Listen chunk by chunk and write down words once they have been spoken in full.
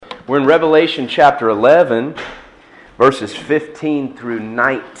We're in Revelation chapter 11, verses 15 through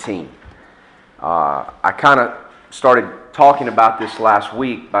 19. I kind of started talking about this last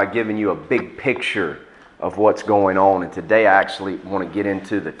week by giving you a big picture of what's going on. And today I actually want to get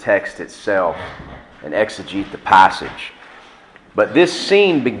into the text itself and exegete the passage. But this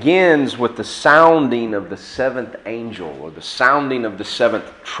scene begins with the sounding of the seventh angel, or the sounding of the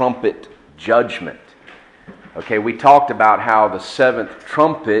seventh trumpet judgment. Okay, we talked about how the seventh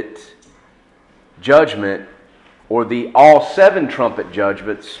trumpet judgment, or the all seven trumpet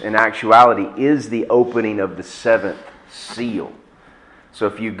judgments, in actuality is the opening of the seventh seal. So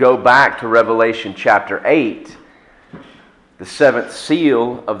if you go back to Revelation chapter 8, the seventh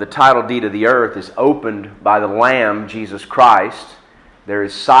seal of the title deed of the earth is opened by the Lamb, Jesus Christ. There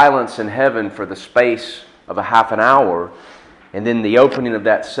is silence in heaven for the space of a half an hour. And then the opening of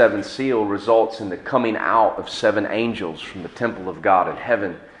that seventh seal results in the coming out of seven angels from the temple of God in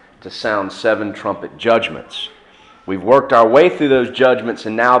heaven to sound seven trumpet judgments. We've worked our way through those judgments,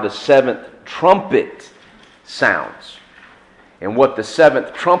 and now the seventh trumpet sounds. And what the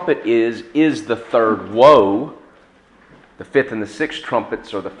seventh trumpet is the third woe. The fifth and the sixth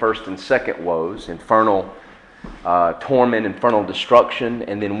trumpets are the first and second woes, infernal torment, infernal destruction.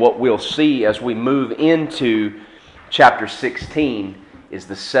 And then what we'll see as we move into chapter 16 is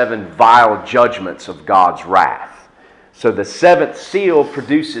the seven vile judgments of God's wrath. So the seventh seal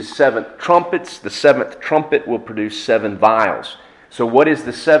produces seven trumpets. The seventh trumpet will produce seven vials. So what is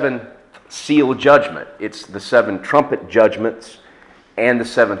the seventh seal judgment? It's the seven trumpet judgments and the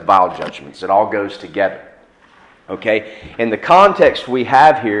seventh vial judgments. It all goes together. Okay? And the context we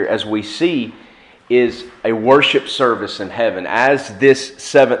have here, as we see, is a worship service in heaven. As this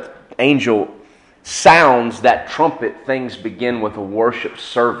seventh angel sounds that trumpet, things begin with a worship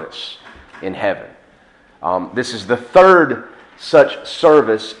service in heaven. This is the third such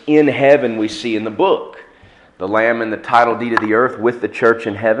service in heaven we see in the book. The Lamb and the title deed of the earth with the church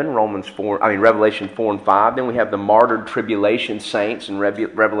in heaven, Revelation 4 and 5. Then we have the martyred tribulation saints in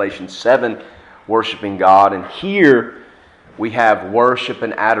Revelation 7 worshiping God. And here we have worship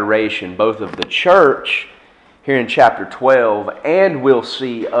and adoration, both of the church here in chapter 12, and we'll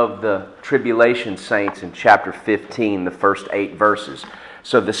see of the tribulation saints in chapter 15, the first 8 verses.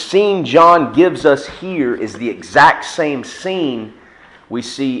 So the scene John gives us here is the exact same scene we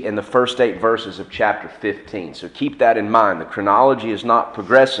see in the first 8 verses of chapter 15. So keep that in mind. The chronology is not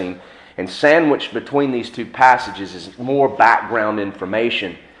progressing, and sandwiched between these two passages is more background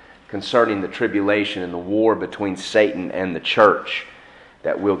information concerning the tribulation and the war between Satan and the church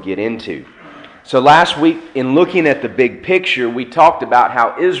that we'll get into. So last week, in looking at the big picture, we talked about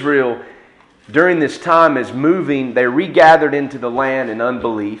how Israel, during this time, is moving. They regathered into the land in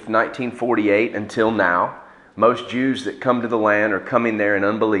unbelief, 1948 until now. Most Jews that come to the land are coming there in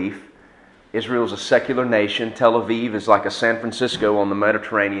unbelief. Israel is a secular nation. Tel Aviv is like a San Francisco on the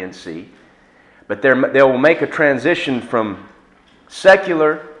Mediterranean Sea. But they will make a transition from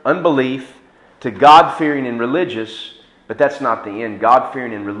secular unbelief to God-fearing and religious. But that's not the end.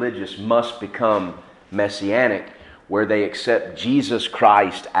 God-fearing and religious must become messianic, where they accept Jesus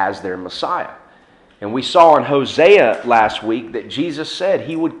Christ as their Messiah. And we saw in Hosea last week that Jesus said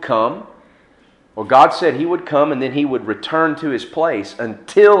He would come, or God said He would come, and then He would return to His place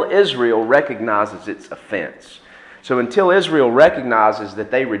until Israel recognizes its offense. So until Israel recognizes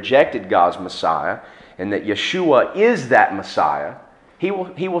that they rejected God's Messiah and that Yeshua is that Messiah, He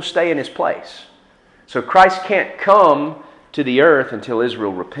will stay in His place. So Christ can't come to the earth until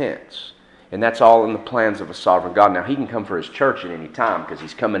Israel repents. And that's all in the plans of a sovereign God. Now, He can come for His church at any time because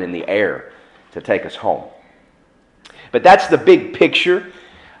He's coming in the air to take us home. But that's the big picture.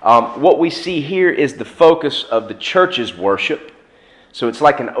 What we see here is the focus of the church's worship. So it's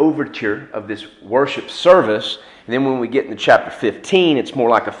like an overture of this worship service. And then when we get into chapter 15, it's more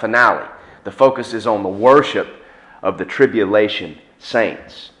like a finale. The focus is on the worship of the tribulation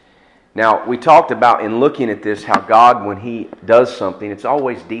saints. Now, we talked about in looking at this how God, when He does something, it's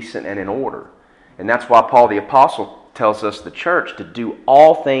always decent and in order. And that's why Paul the Apostle tells us, the church, to do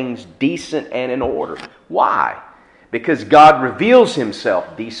all things decent and in order. Why? Because God reveals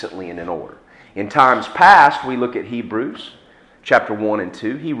Himself decently and in order. In times past, we look at Hebrews chapter 1 and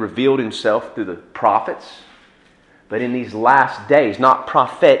 2. He revealed Himself through the prophets. But in these last days, not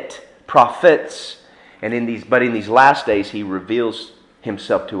prophets, but in these last days, He reveals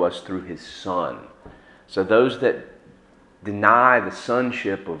Himself to us through His Son. So those that deny the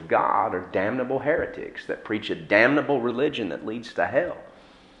sonship of God are damnable heretics that preach a damnable religion that leads to hell.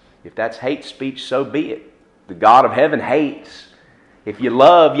 If that's hate speech, so be it. The God of heaven hates. If you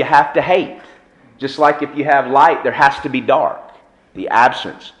love, you have to hate. Just like if you have light, there has to be dark. The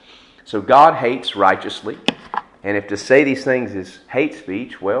absence So God hates righteously. And if to say these things is hate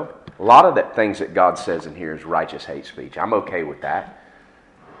speech, well, a lot of the things that God says in here is righteous hate speech. I'm okay with that.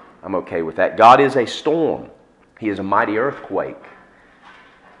 I'm okay with that. God is a storm. He is a mighty earthquake.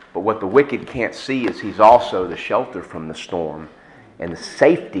 But what the wicked can't see is He's also the shelter from the storm and the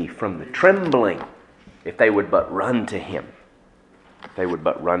safety from the trembling, if they would but run to Him. If they would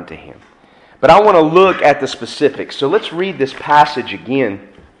but run to Him. But I want to look at the specifics. So let's read this passage again,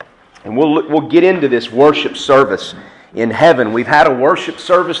 and we'll get into this worship service in heaven. We've had a worship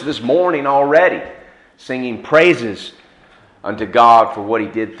service this morning already, singing praises unto God for what He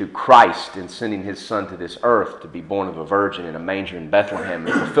did through Christ in sending His Son to this earth to be born of a virgin in a manger in Bethlehem,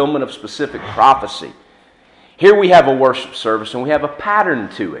 in fulfillment of specific prophecy. Here we have a worship service, and we have a pattern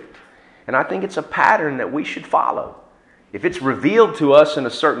to it. And I think it's a pattern that we should follow. If it's revealed to us in a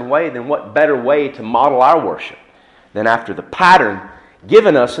certain way, then what better way to model our worship than after the pattern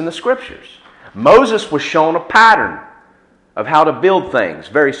given us in the Scriptures? Moses was shown a pattern of how to build things,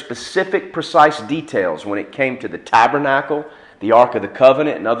 very specific, precise details when it came to the tabernacle, the Ark of the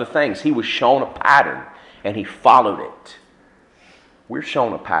Covenant, and other things. He was shown a pattern, and he followed it. We're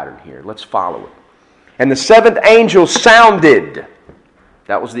shown a pattern here. Let's follow it. And the seventh angel sounded.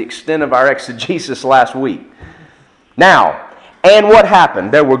 That was the extent of our exegesis last week. Now, and what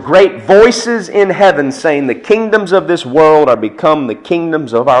happened? There were great voices in heaven saying, the kingdoms of this world are become the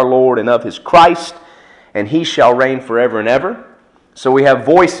kingdoms of our Lord and of His Christ, and He shall reign forever and ever. So we have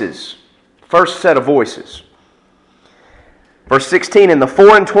voices. First set of voices. Verse 16, and the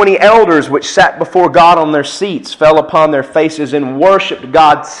 24 elders which sat before God on their seats fell upon their faces and worshipped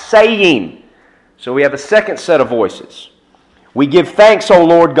God, saying. So we have a second set of voices. We give thanks, O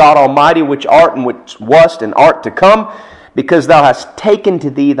Lord God Almighty, which art and which wast and art to come, because Thou hast taken to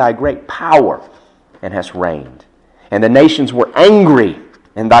Thee Thy great power and hast reigned. And the nations were angry,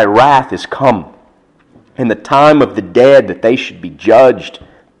 and Thy wrath is come. In the time of the dead, that they should be judged,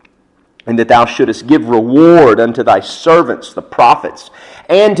 and that Thou shouldest give reward unto Thy servants, the prophets,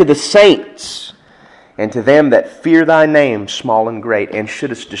 and to the saints, and to them that fear Thy name, small and great, and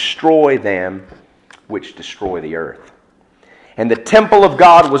shouldest destroy them which destroy the earth. And the temple of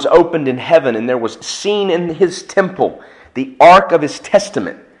God was opened in heaven, and there was seen in His temple the ark of His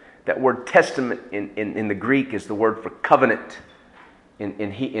testament. That word testament in the Greek is the word for covenant. In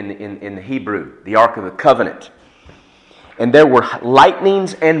the Hebrew, the Ark of the Covenant. And there were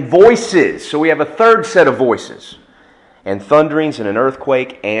lightnings and voices. So we have a third set of voices. And thunderings and an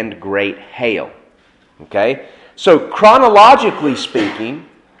earthquake and great hail. Okay? So chronologically speaking,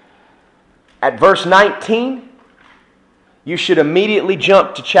 at verse 19, you should immediately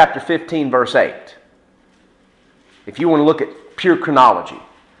jump to chapter 15, verse 8. If you want to look at pure chronology.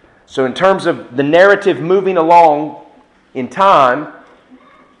 So in terms of the narrative moving along in time,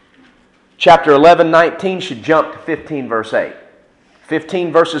 chapter 11, 19 should jump to 15, verse 8.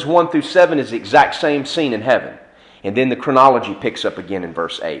 15 verses 1 through 7 is the exact same scene in heaven. And then the chronology picks up again in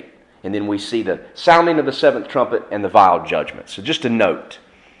verse 8. And then we see the sounding of the seventh trumpet and the vial judgment. So just a note.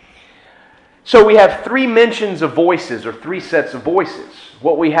 So we have three mentions of voices, or three sets of voices.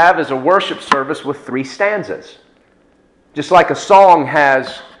 What we have is a worship service with three stanzas. Just like a song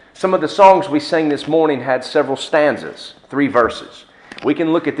has, some of the songs we sang this morning had several stanzas, 3 verses. We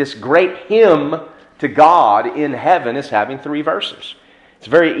can look at this great hymn to God in heaven as having 3 verses. It's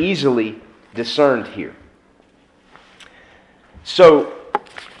very easily discerned here. So,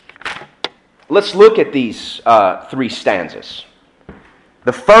 let's look at these 3 stanzas.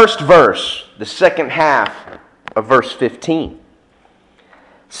 The first verse, the second half of verse 15,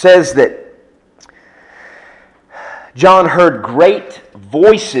 says that John heard great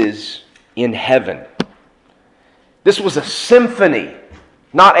voices in heaven. This was a symphony,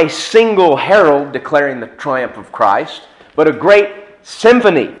 not a single herald declaring the triumph of Christ, but a great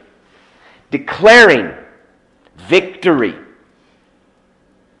symphony declaring victory.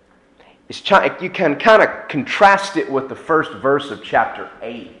 You can kind of contrast it with the first verse of chapter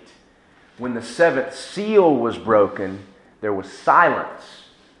 8. When the seventh seal was broken, there was silence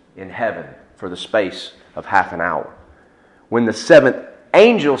in heaven for the space of half an hour. When the seventh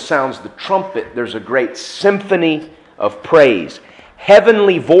angel sounds the trumpet, there's a great symphony of praise.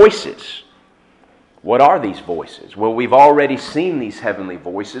 Heavenly voices. What are these voices? Well, we've already seen these heavenly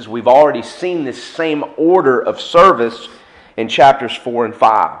voices. We've already seen this same order of service in chapters 4 and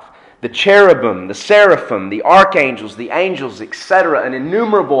 5. The cherubim, the seraphim, the archangels, the angels, etc., an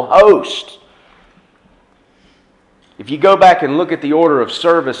innumerable host. If you go back and look at the order of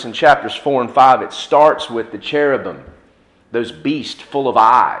service in chapters 4 and 5, it starts with the cherubim, those beasts full of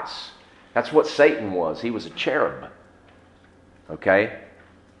eyes. That's what Satan was. He was a cherub. Okay?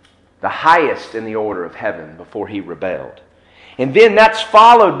 the highest in the order of heaven before he rebelled. And then that's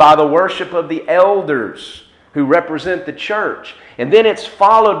followed by the worship of the elders who represent the church. And then it's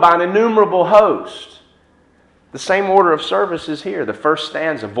followed by an innumerable host. The same order of service is here. The first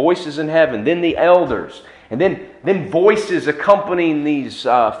stanza, voices in heaven, then the elders, and then voices accompanying these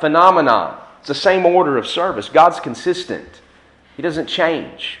phenomena. It's the same order of service. God's consistent. He doesn't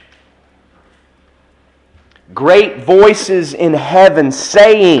change. Great voices in heaven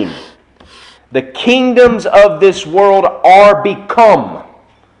saying, the kingdoms of this world are become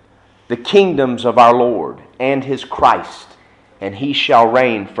the kingdoms of our Lord and His Christ, and He shall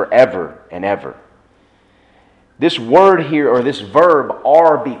reign forever and ever. This word here, or this verb,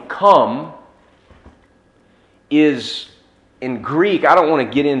 are become, is in Greek. I don't want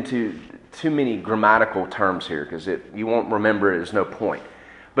to get into too many grammatical terms here because you won't remember it. There's no point.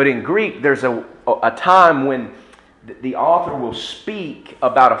 But in Greek, there's a time when the author will speak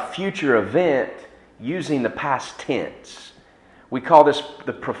about a future event using the past tense. We call this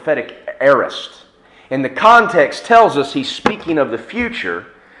the prophetic aorist. And the context tells us he's speaking of the future,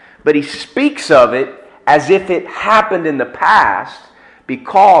 but he speaks of it as if it happened in the past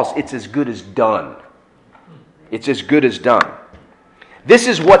because it's as good as done. It's as good as done. This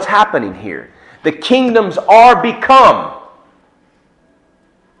is what's happening here. The kingdoms are become.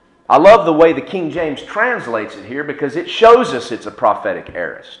 I love the way the King James translates it here because it shows us it's a prophetic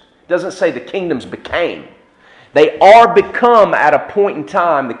aorist. It doesn't say the kingdoms became. They are become at a point in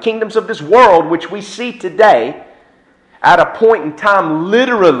time. The kingdoms of this world, which we see today, at a point in time,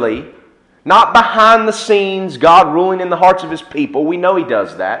 literally, not behind the scenes, God ruling in the hearts of His people. We know He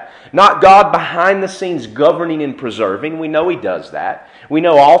does that. Not God behind the scenes governing and preserving. We know He does that. We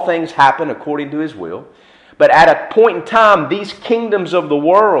know all things happen according to His will. But at a point in time, these kingdoms of the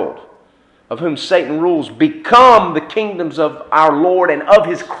world, of whom Satan rules, become the kingdoms of our Lord and of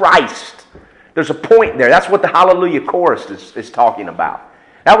His Christ. There's a point there. That's what the Hallelujah chorus is talking about.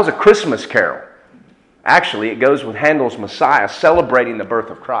 That was a Christmas carol. Actually, it goes with Handel's Messiah, celebrating the birth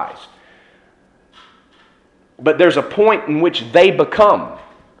of Christ. But there's a point in which they become.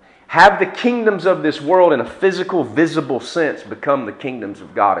 Have the kingdoms of this world in a physical, visible sense become the kingdoms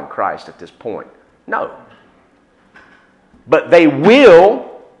of God and Christ at this point? No. But they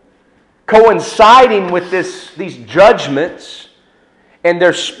will, coinciding with these judgments, and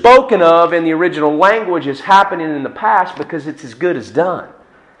they're spoken of in the original language as happening in the past because it's as good as done.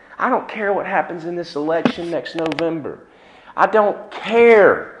 I don't care what happens in this election next November. I don't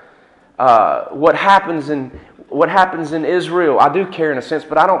care what happens in Israel. I do care in a sense,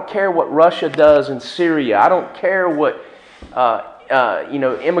 but I don't care what Russia does in Syria. I don't care what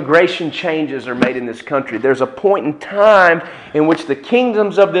immigration changes are made in this country. There's a point in time in which the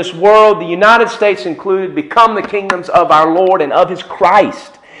kingdoms of this world, the United States included, become the kingdoms of our Lord and of His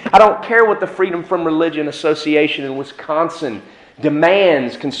Christ. I don't care what the Freedom from Religion Association in Wisconsin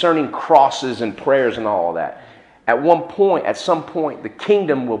demands concerning crosses and prayers and all of that. At some point, the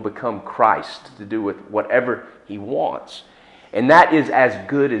kingdom will become Christ to do with whatever He wants. And that is as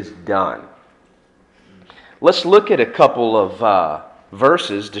good as done. Let's look at a couple of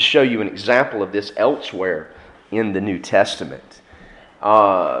verses to show you an example of this elsewhere in the New Testament.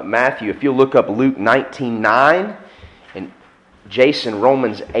 Matthew, if you'll look up Luke 19:9 and Jason,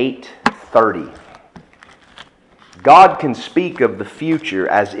 Romans 8:30. God can speak of the future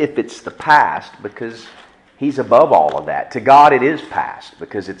as if it's the past because He's above all of that. To God it is past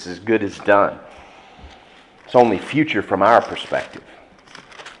because it's as good as done. It's only future from our perspective.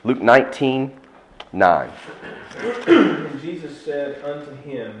 Luke 19:9. And Jesus said unto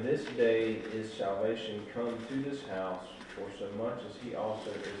him, This day is salvation come to this house, for so much as he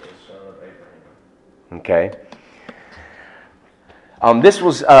also is a son of Abraham. Okay. This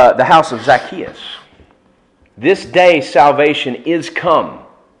was the house of Zacchaeus. This day salvation is come.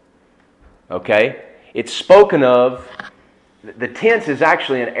 Okay? It's spoken of. The tense is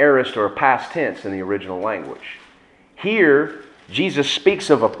actually an aorist or a past tense in the original language. Here, Jesus speaks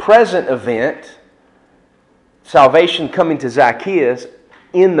of a present event, salvation coming to Zacchaeus,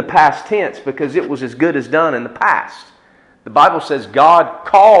 in the past tense because it was as good as done in the past. The Bible says God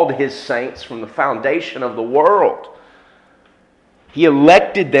called His saints from the foundation of the world. He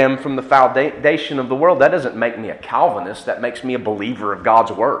elected them from the foundation of the world. That doesn't make me a Calvinist. That makes me a believer of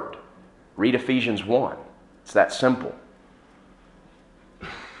God's Word. Read Ephesians 1. It's that simple.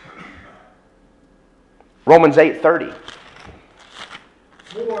 Romans 8:30.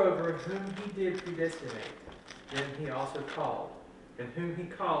 Moreover, whom He did predestinate, then He also called. And whom He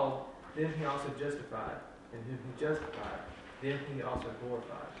called, then He also justified. And whom He justified, then He also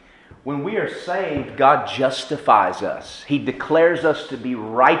glorified. When we are saved, God justifies us. He declares us to be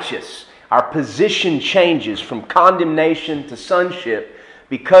righteous. Our position changes from condemnation to sonship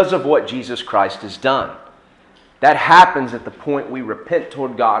because of what Jesus Christ has done. That happens at the point we repent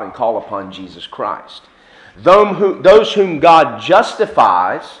toward God and call upon Jesus Christ. Those whom God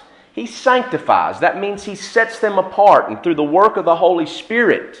justifies, He sanctifies. That means He sets them apart, and through the work of the Holy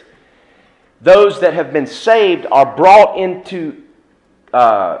Spirit, those that have been saved are brought into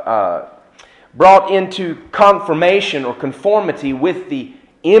confirmation or conformity with the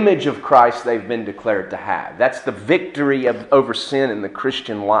image of Christ they've been declared to have. That's the victory over sin in the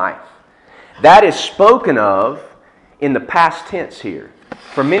Christian life. That is spoken of in the past tense here.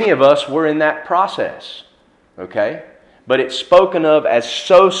 For many of us, we're in that process. Okay? But it's spoken of as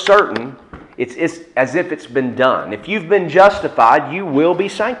so certain, it's as if it's been done. If you've been justified, you will be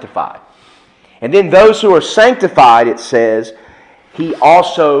sanctified. And then those who are sanctified, it says, He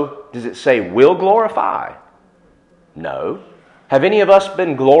also, does it say, will glorify? No. Have any of us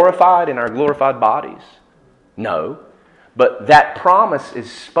been glorified in our glorified bodies? No. But that promise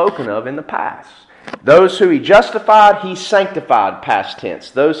is spoken of in the past. Those who He justified, He sanctified, past tense.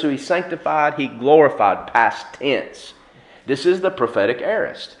 Those who He sanctified, He glorified, past tense. This is the prophetic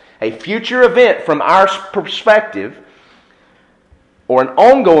aorist. A future event from our perspective, or an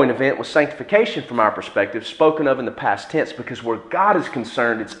ongoing event with sanctification from our perspective, spoken of in the past tense, because where God is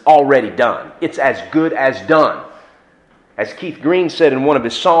concerned, it's already done. It's as good as done. As Keith Green said in one of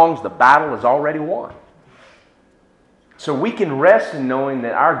his songs, the battle is already won. So we can rest in knowing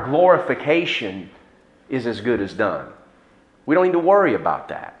that our glorification is as good as done. We don't need to worry about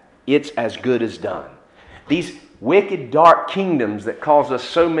that. It's as good as done. These wicked, dark kingdoms that cause us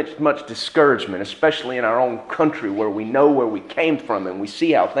so much discouragement, especially in our own country where we know where we came from and we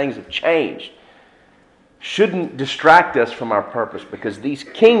see how things have changed, shouldn't distract us from our purpose, because these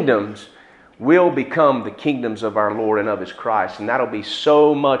kingdoms will become the kingdoms of our Lord and of His Christ, and that'll be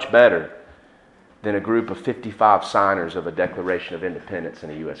so much better than a group of 55 signers of a Declaration of Independence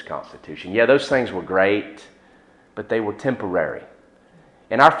and a U.S. Constitution. Yeah, those things were great, but they were temporary.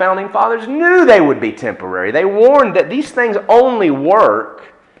 And our founding fathers knew they would be temporary. They warned that these things only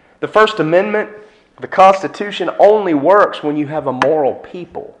work. The First Amendment, the Constitution only works when you have a moral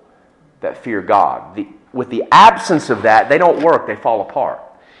people that fear God. With the absence of that, they don't work, they fall apart.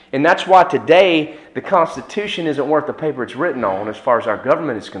 And that's why today the Constitution isn't worth the paper it's written on as far as our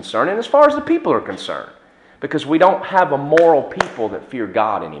government is concerned and as far as the people are concerned. Because we don't have a moral people that fear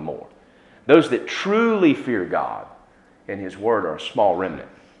God anymore. Those that truly fear God and His Word are a small remnant.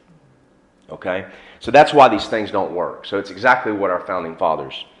 Okay? So that's why these things don't work. So it's exactly what our founding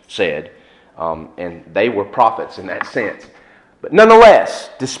fathers said. And they were prophets in that sense. But nonetheless,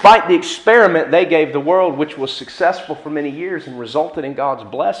 despite the experiment they gave the world, which was successful for many years and resulted in God's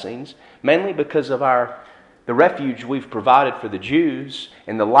blessings, mainly because of the refuge we've provided for the Jews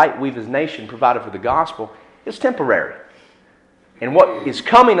and the light we've as a nation provided for the gospel, is temporary. And what is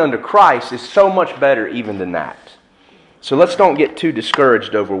coming under Christ is so much better even than that. So let's don't get too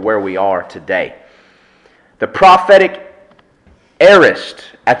discouraged over where we are today. The prophetic aorist,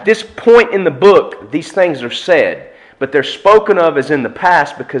 at this point in the book, these things are said, but they're spoken of as in the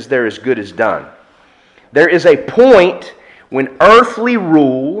past because they're as good as done. There is a point when earthly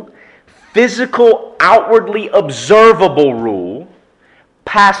rule, physical, outwardly observable rule,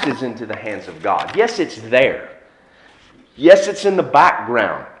 passes into the hands of God. Yes, it's there. Yes, it's in the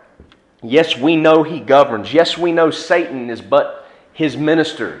background. Yes, we know He governs. Yes, we know Satan is but His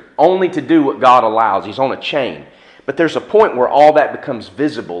minister, only to do what God allows. He's on a chain. But there's a point where all that becomes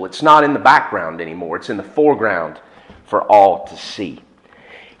visible. It's not in the background anymore. It's in the foreground for all to see.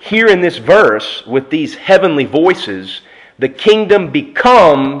 Here in this verse, with these heavenly voices, the kingdom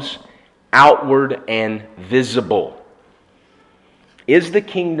becomes outward and visible. Is the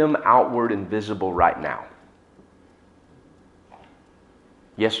kingdom outward and visible right now?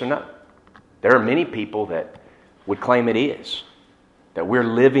 Yes or no? There are many people that would claim it is. That we're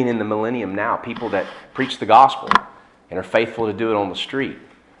living in the millennium now. People that preach the gospel and are faithful to do it on the street.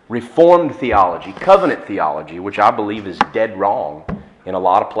 Reformed theology, covenant theology, which I believe is dead wrong in a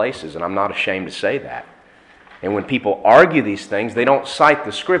lot of places, and I'm not ashamed to say that. And when people argue these things, they don't cite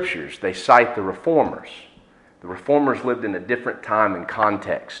the Scriptures, they cite the Reformers. The Reformers lived in a different time and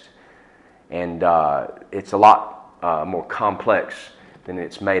context, and it's a lot more complex than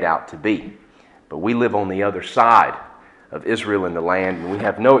it's made out to be. But we live on the other side of Israel and the land, and we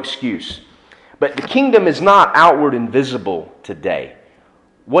have no excuse. But the kingdom is not outward and visible today.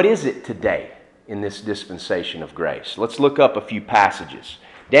 What is it today in this dispensation of grace? Let's look up a few passages.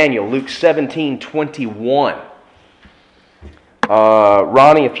 Daniel, Luke 17:21.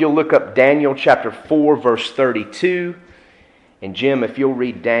 Ronnie, if you'll look up Daniel chapter 4, verse 32. And Jim, if you'll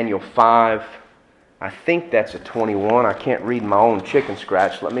read Daniel 5, I think that's a 21. I can't read my own chicken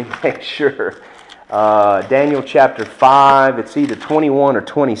scratch. Let me make sure. Daniel chapter 5, it's either 21 or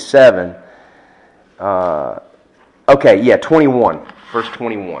 27. 21, verse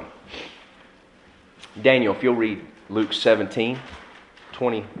 21. Daniel, if you'll read Luke 17,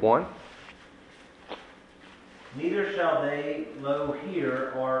 21. Neither shall they lo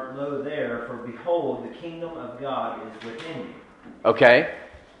here or lo there, for behold, the kingdom of God is within you. Okay.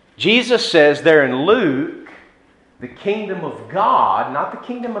 Jesus says there in Luke, the kingdom of God, not the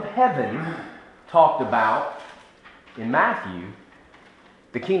kingdom of heaven, talked about in Matthew.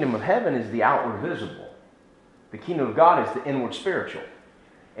 The kingdom of heaven is the outward visible. The kingdom of God is the inward spiritual.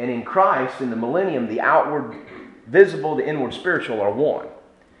 And in Christ, in the millennium, the outward visible, the inward spiritual are one.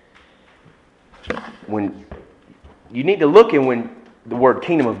 When you need to look in when the word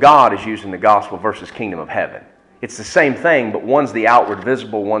kingdom of God is used in the gospel versus kingdom of heaven. It's the same thing, but one's the outward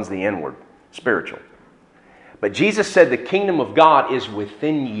visible, one's the inward spiritual. But Jesus said the kingdom of God is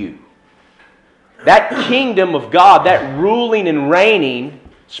within you. That kingdom of God, that ruling and reigning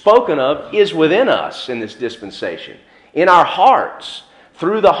spoken of, is within us in this dispensation, in our hearts,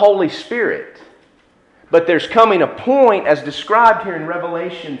 through the Holy Spirit. But there's coming a point, as described here in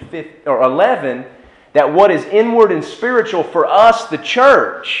Revelation 11, that what is inward and spiritual for us, the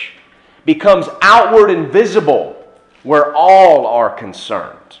church, becomes outward and visible, where all are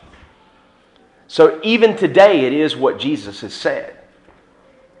concerned. So even today, it is what Jesus has said.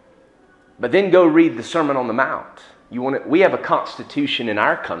 But then go read the Sermon on the Mount. We have a constitution in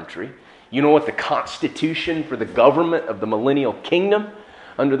our country. You know what the constitution for the government of the millennial kingdom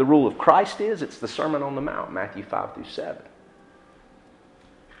under the rule of Christ is? It's the Sermon on the Mount, Matthew 5 through 7.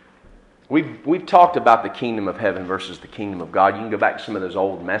 We've talked about the kingdom of heaven versus the kingdom of God. You can go back to some of those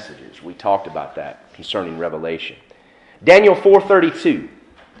old messages. We talked about that concerning Revelation. Daniel 4:32.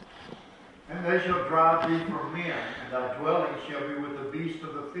 And they shall drive thee from men, and thy dwelling shall be with the beasts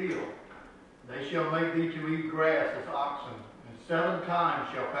of the field. They shall make thee to eat grass as oxen, and 7 times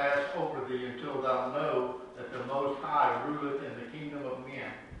shall pass over thee until thou know that the Most High ruleth in the kingdom of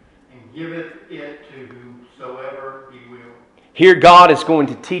men, and giveth it to whomsoever he will. Here God is going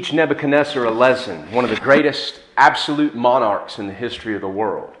to teach Nebuchadnezzar a lesson, one of the greatest absolute monarchs in the history of the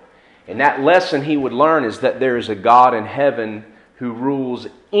world. And that lesson he would learn is that there is a God in heaven who rules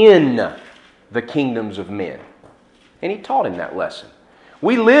in the kingdoms of men. And he taught him that lesson.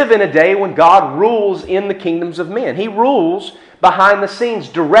 We live in a day when God rules in the kingdoms of men. He rules behind the scenes,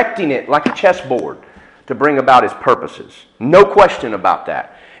 directing it like a chessboard to bring about his purposes. No question about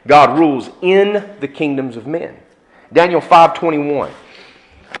that. God rules in the kingdoms of men. Daniel 5:21.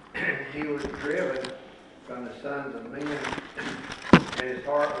 He was driven from the sons of men, and his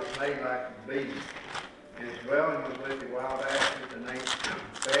heart was made like a beast. And his dwelling was with the wild asses, and they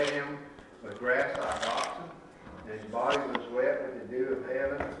fed him with grass like oxen. And his body was wet with the dew of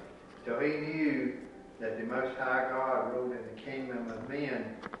heaven, till he knew that the Most High God ruled in the kingdom of men,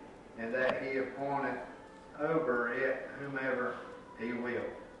 and that he appointed over it whomever he will.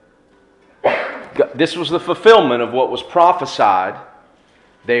 This was the fulfillment of what was prophesied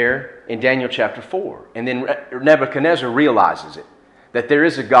there in Daniel chapter 4. And then Nebuchadnezzar realizes it, that there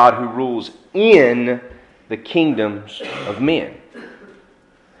is a God who rules in the kingdoms of men.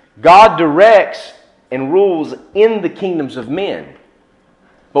 God directs and rules in the kingdoms of men.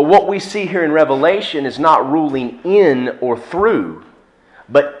 But what we see here in Revelation is not ruling in or through,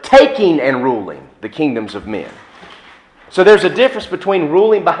 but taking and ruling the kingdoms of men. So there's a difference between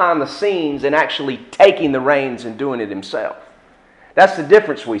ruling behind the scenes and actually taking the reins and doing it himself. That's the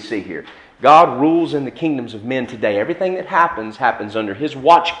difference we see here. God rules in the kingdoms of men today. Everything that happens under his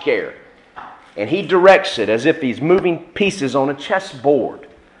watch care. And he directs it as if he's moving pieces on a chessboard.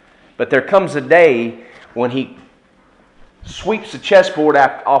 But there comes a day when he sweeps the chessboard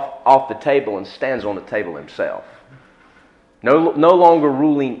off the table and stands on the table himself. No longer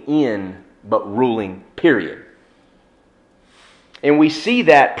ruling in, but ruling, period. And we see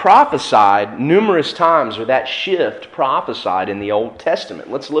that prophesied numerous times, or that shift prophesied in the Old Testament.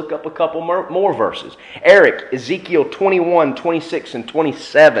 Let's look up a couple more verses. Eric, Ezekiel 21, 26, and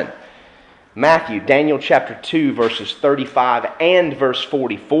 27. Matthew, Daniel chapter 2, verses 35 and verse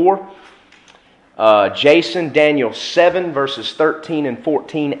 44. Jason, Daniel 7, verses 13 and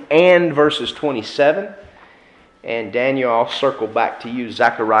 14 and verses 27. And Daniel, I'll circle back to you,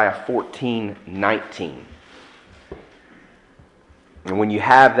 Zechariah 14, 19. And when you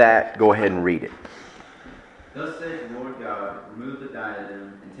have that, go ahead and read it. Thus says the Lord God, remove the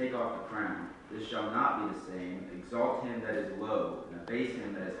diadem and take off the crown, this shall not be the same. Exalt him that is low, and abase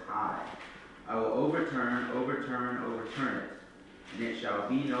him that is high. I will overturn it, and it shall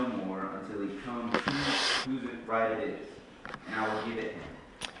be no more until he comes to whose right it is, and I will give it him.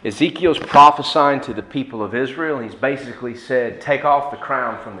 Ezekiel's prophesying to the people of Israel. He's basically said, take off the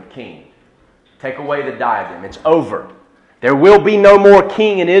crown from the king. Take away the diadem. It's over. There will be no more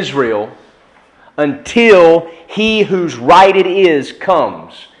king in Israel until he whose right it is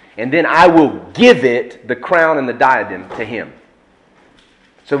comes. And then I will give it, the crown and the diadem, to him.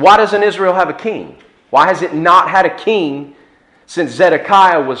 So why doesn't Israel have a king? Why has it not had a king since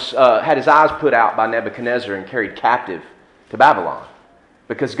Zedekiah had his eyes put out by Nebuchadnezzar and carried captive to Babylon?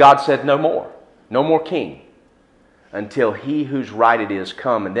 Because God said no more. No more king until he whose right it is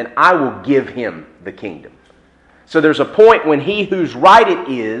come, and then I will give him the kingdom. So there's a point when he whose right it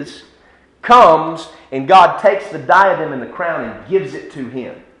is comes, and God takes the diadem and the crown and gives it to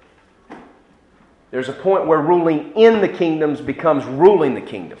him. There's a point where ruling in the kingdoms becomes ruling the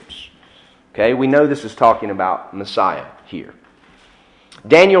kingdoms. Okay, we know this is talking about Messiah here.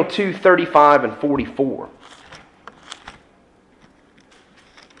 Daniel 2:35 and 44.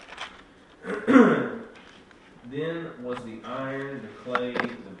 Then was the iron, the clay,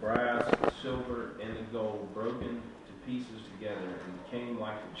 the brass, the silver, and the gold broken to pieces together, and became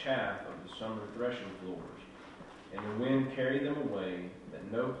like the chaff of the summer threshing floors. And the wind carried them away, that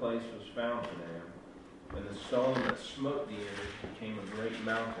no place was found for them. And the stone that smote the image became a great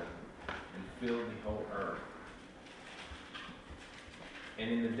mountain, and filled the whole earth. And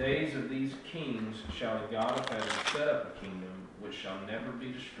in the days of these kings shall the God of heaven set up a kingdom which shall never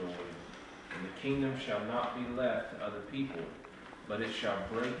be destroyed, and the kingdom shall not be left to other people, but it shall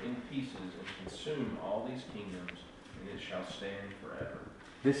break in pieces and consume all these kingdoms, and it shall stand forever.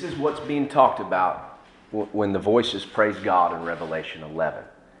 This is what's being talked about when the voices praise God in Revelation 11.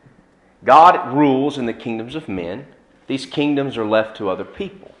 God rules in the kingdoms of men. These kingdoms are left to other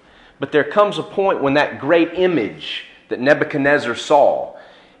people. But there comes a point when that great image that Nebuchadnezzar saw,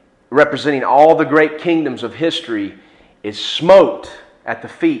 representing all the great kingdoms of history, is smote at the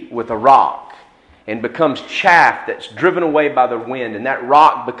feet with a rock and becomes chaff that's driven away by the wind, and that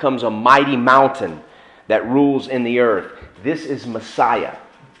rock becomes a mighty mountain that rules in the earth. This is Messiah.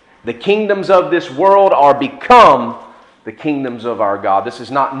 The kingdoms of this world are become the kingdoms of our God. This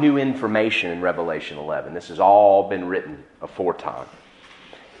is not new information in Revelation 11. This has all been written aforetime.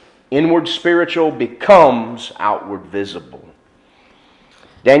 Inward spiritual becomes outward visible.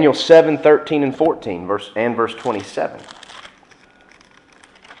 Daniel 7:13 and 14, verse 27.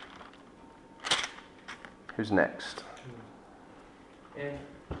 Who's next? And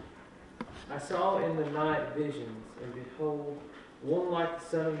I saw in the night visions, and behold, one like the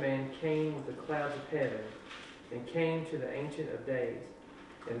Son of Man came with the clouds of heaven, and came to the Ancient of Days,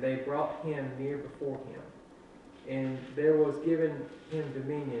 and they brought him near before him. And there was given him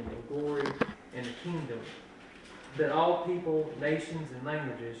dominion and glory and a kingdom, that all people, nations, and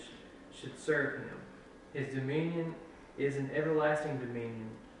languages should serve him. His dominion is an everlasting dominion,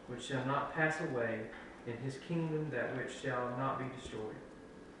 which shall not pass away, and his kingdom that which shall not be destroyed.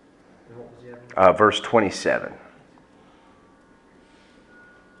 And what was the other one? Verse 27.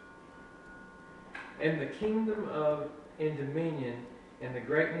 And the kingdom and dominion and the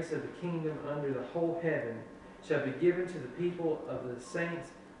greatness of the kingdom under the whole heaven shall be given to the people of the saints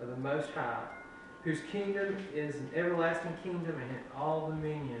of the Most High, whose kingdom is an everlasting kingdom, and all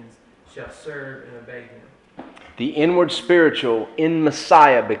dominions shall serve and obey him. The inward spiritual in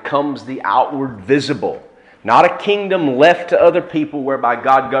Messiah becomes the outward visible. Not a kingdom left to other people whereby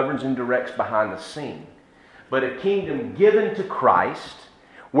God governs and directs behind the scene, but a kingdom given to Christ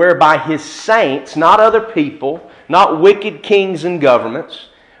whereby his saints, not other people, not wicked kings and governments,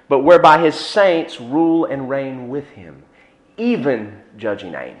 but whereby his saints rule and reign with him, even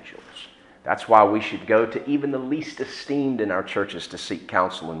judging angels. That's why we should go to even the least esteemed in our churches to seek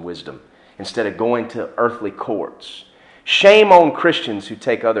counsel and wisdom, instead of going to earthly courts. Shame on Christians who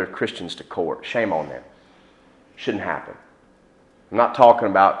take other Christians to court. Shame on them. Shouldn't happen. I'm not talking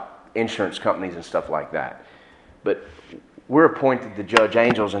about insurance companies and stuff like that. But we're appointed to judge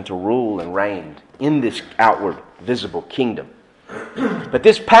angels and to rule and reign in this outward visible kingdom. But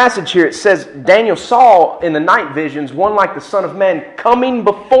this passage here, it says, Daniel saw in the night visions one like the Son of Man coming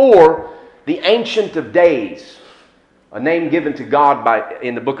before the Ancient of Days, a name given to God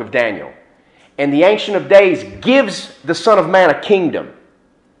in the book of Daniel. And the Ancient of Days gives the Son of Man a kingdom.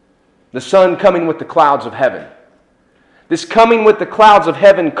 The Son coming with the clouds of heaven. This coming with the clouds of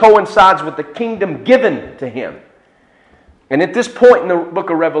heaven coincides with the kingdom given to him. And at this point in the book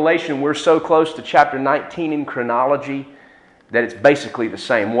of Revelation, we're so close to chapter 19 in chronology that it's basically the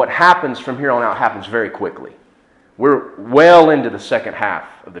same. What happens from here on out happens very quickly. We're well into the second half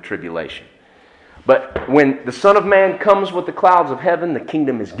of the tribulation. But when the Son of Man comes with the clouds of heaven, the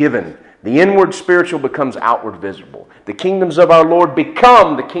kingdom is given. The inward spiritual becomes outward visible. The kingdoms of our Lord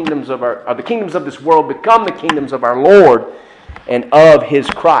become the kingdoms of the kingdoms of this world become the kingdoms of our Lord and of His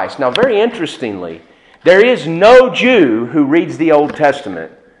Christ. Now, very interestingly, there is no Jew who reads the Old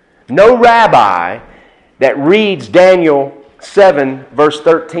Testament, no rabbi that reads Daniel 7, verse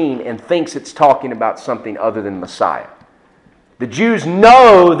 13, and thinks it's talking about something other than Messiah. The Jews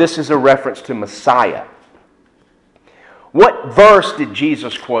know this is a reference to Messiah. What verse did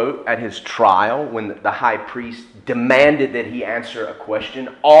Jesus quote at His trial when the high priest demanded that He answer a question?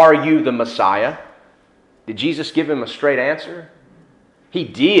 Are you the Messiah? Did Jesus give him a straight answer? He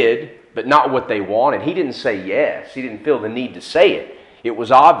did, but not what they wanted. He didn't say yes. He didn't feel the need to say it. It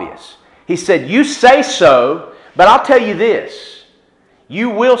was obvious. He said, you say so, but I'll tell you this.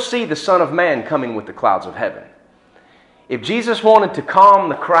 You will see the Son of Man coming with the clouds of heaven. If Jesus wanted to calm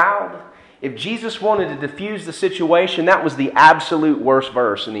the crowd, if Jesus wanted to diffuse the situation, that was the absolute worst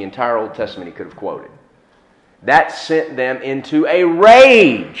verse in the entire Old Testament He could have quoted. That sent them into a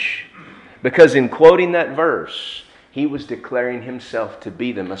rage, because in quoting that verse, He was declaring Himself to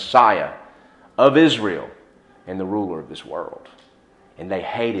be the Messiah of Israel and the ruler of this world. And they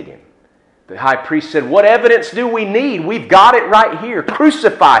hated Him. The high priest said, what evidence do we need? We've got it right here.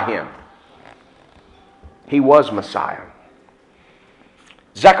 Crucify Him. He was Messiah.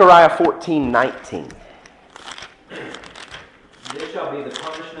 Zechariah 14:19. This shall be the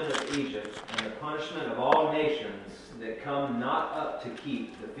punishment of Egypt and the punishment of all nations that come not up to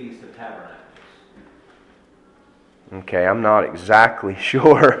keep the Feast of Tabernacles. Okay, I'm not exactly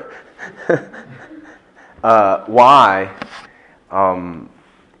sure why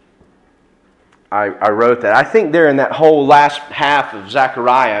I wrote that. I think there in that whole last half of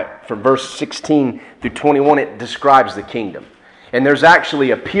Zechariah, from verse 16 through 21, it describes the kingdom. And there's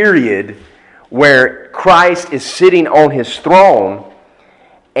actually a period where Christ is sitting on His throne,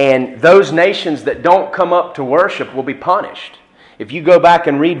 and those nations that don't come up to worship will be punished. If you go back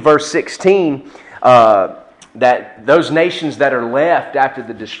and read verse 16, that those nations that are left after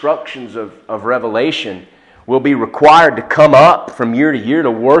the destructions of Revelation will be required to come up from year to year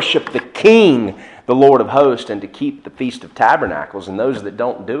to worship the King, the Lord of hosts, and to keep the Feast of Tabernacles. And those that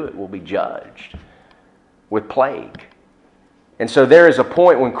don't do it will be judged with plague. And so there is a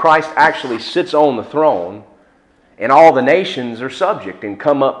point when Christ actually sits on the throne and all the nations are subject and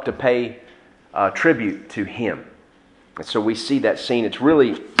come up to pay tribute to Him. And so we see that scene. It's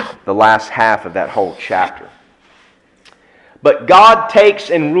really the last half of that whole chapter. But God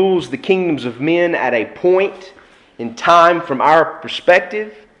takes and rules the kingdoms of men at a point in time from our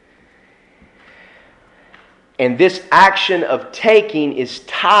perspective. And this action of taking is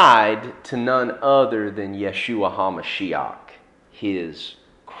tied to none other than Yeshua HaMashiach, His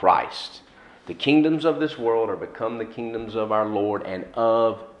Christ. The kingdoms of this world are become the kingdoms of our Lord and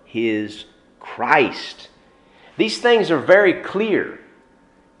of His Christ. These things are very clear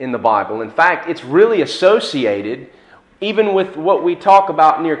in the Bible. In fact, it's really associated even with what we talk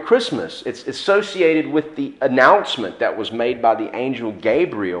about near Christmas. It's associated with the announcement that was made by the angel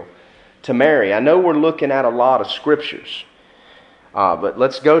Gabriel to Mary. I know we're looking at a lot of scriptures, but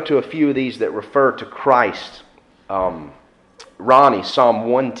let's go to a few of these that refer to Christ. Ronnie, Psalm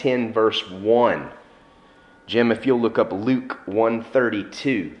 110, verse 1. Jim, if you'll look up Luke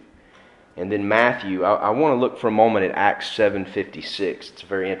 132. And then Matthew, I want to look for a moment at Acts 7:56. It's a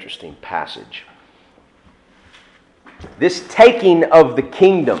very interesting passage. This taking of the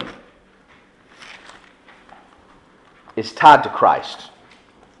kingdom is tied to Christ.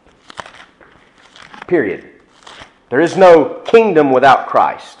 Period. There is no kingdom without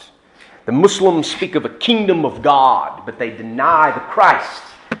Christ. The Muslims speak of a kingdom of God, but they deny the Christ.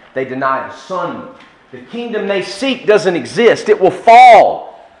 They deny the Son. The kingdom they seek doesn't exist. It will fall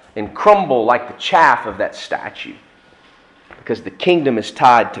and crumble like the chaff of that statue, because the kingdom is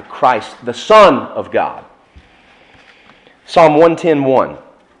tied to Christ, the Son of God. Psalm 110:1.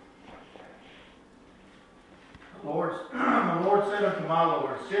 The Lord said unto my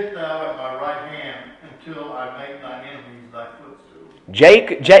Lord, sit thou at my right hand until I make thine enemies thy footstool.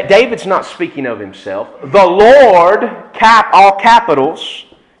 David's not speaking of himself. The Lord, all capitals,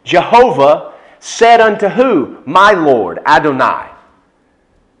 Jehovah, said unto who? My Lord, Adonai.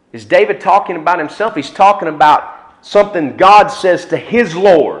 Is David talking about himself? He's talking about something God says to his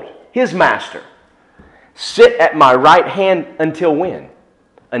Lord, his master. Sit at my right hand until when?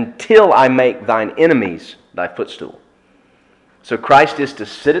 Until I make thine enemies thy footstool. So Christ is to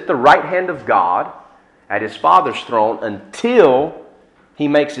sit at the right hand of God at his Father's throne until he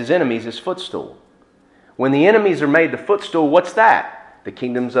makes his enemies his footstool. When the enemies are made the footstool, what's that? The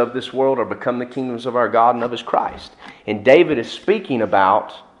kingdoms of this world are become the kingdoms of our God and of his Christ. And David is speaking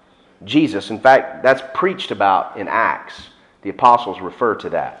about Jesus. In fact, that's preached about in Acts. The apostles refer to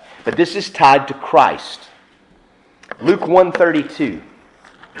that. But this is tied to Christ. Luke 1:32.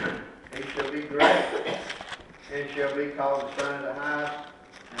 He shall be great, and shall be called the Son of the Highest,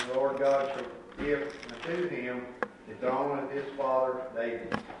 and the Lord God shall give unto him the throne of his father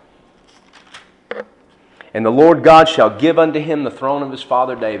David. And the Lord God shall give unto him the throne of his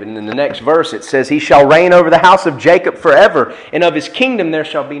father David. And in the next verse it says, He shall reign over the house of Jacob forever, and of his kingdom there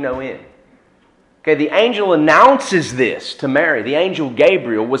shall be no end. Okay, the angel announces this to Mary, the angel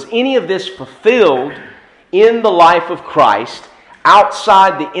Gabriel. Was any of this fulfilled in the life of Christ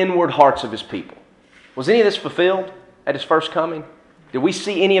outside the inward hearts of his people? Was any of this fulfilled at his first coming? Did we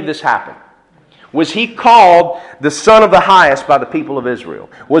see any of this happen? Was he called the Son of the Highest by the people of Israel?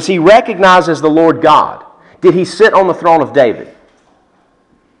 Was he recognized as the Lord God? Did he sit on the throne of David?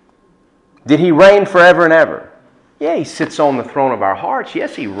 Did he reign forever and ever? Yeah, he sits on the throne of our hearts.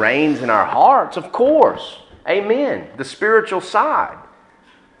 Yes, he reigns in our hearts, of course. Amen. The spiritual side.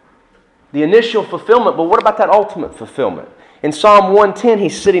 The initial fulfillment, but what about that ultimate fulfillment? In Psalm 110,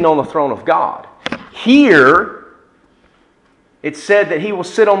 he's sitting on the throne of God. Here, it said that he will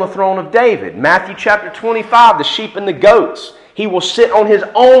sit on the throne of David. Matthew chapter 25, the sheep and the goats. He will sit on his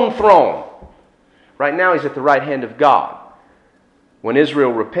own throne. Right now, he's at the right hand of God. When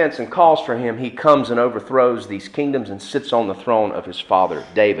Israel repents and calls for him, he comes and overthrows these kingdoms and sits on the throne of his father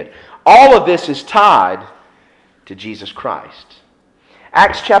David. All of this is tied to Jesus Christ.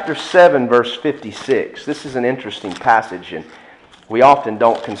 Acts chapter 7, verse 56. This is an interesting passage, and we often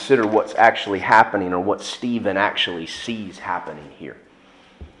don't consider what's actually happening or what Stephen actually sees happening here.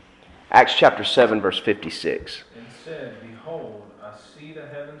 Acts chapter 7, verse 56. And said, Behold, I see the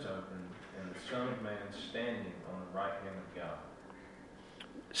heavens open, and the Son of Man standing on the right hand of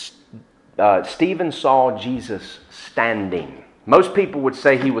God. Stephen saw Jesus standing. Most people would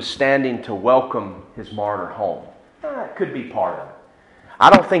say he was standing to welcome his martyr home. It could be part of it. I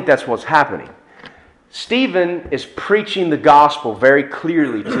don't think that's what's happening. Stephen is preaching the gospel very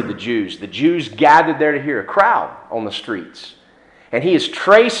clearly to the Jews. The Jews gathered there to hear, a crowd on the streets. And he is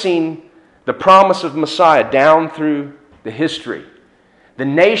tracing the promise of Messiah down through the history. The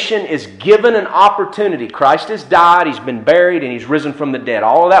nation is given an opportunity. Christ has died, he's been buried, and he's risen from the dead.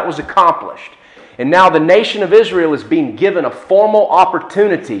 All of that was accomplished. And now the nation of Israel is being given a formal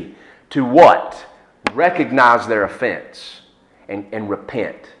opportunity to what? Recognize their offense and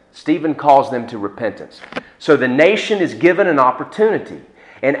repent. Stephen calls them to repentance. So the nation is given an opportunity.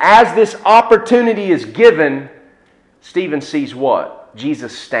 And as this opportunity is given, Stephen sees what?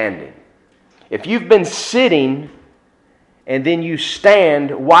 Jesus standing. If you've been sitting and then you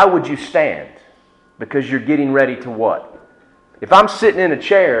stand, why would you stand? Because you're getting ready to what? If I'm sitting in a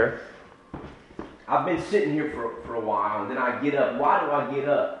chair, I've been sitting here for a while, and then I get up. Why do I get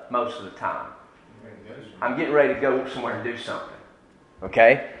up most of the time? I'm getting ready to go somewhere and do something.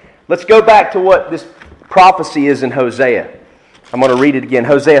 Okay? Let's go back to what this prophecy is in Hosea. I'm going to read it again.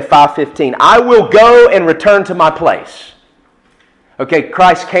 Hosea 5:15. I will go and return to my place. Okay,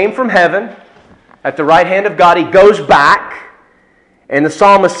 Christ came from heaven at the right hand of God. He goes back, and the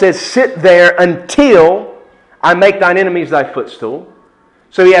psalmist says, sit there until I make thine enemies thy footstool.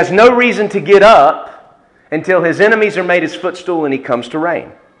 So he has no reason to get up until his enemies are made his footstool and he comes to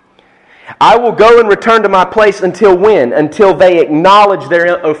reign. I will go and return to my place until when? Until they acknowledge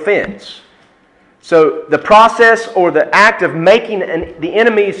their offense. So the process or the act of making the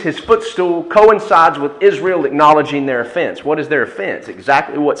enemies his footstool coincides with Israel acknowledging their offense. What is their offense?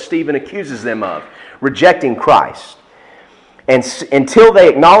 Exactly what Stephen accuses them of. Rejecting Christ. And until they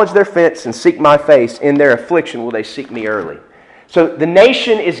acknowledge their offense and seek my face, in their affliction will they seek me early. So the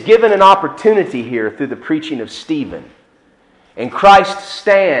nation is given an opportunity here through the preaching of Stephen. And Christ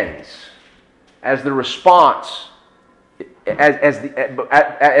stands as the response, as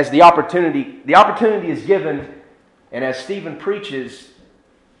the opportunity is given, and as Stephen preaches,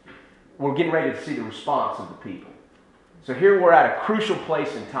 we're getting ready to see the response of the people. So here we're at a crucial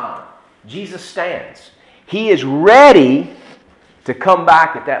place in time. Jesus stands. He is ready to come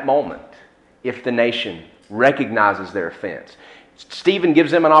back at that moment if the nation recognizes their offense. Stephen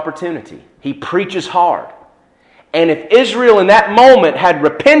gives them an opportunity. He preaches hard. And if Israel in that moment had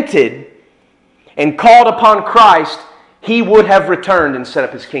repented and called upon Christ, he would have returned and set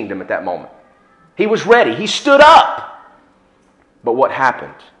up his kingdom at that moment. He was ready. He stood up. But what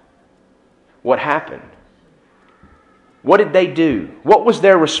happened? What happened? What did they do? What was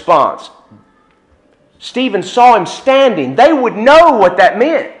their response? Stephen saw him standing, they would know what that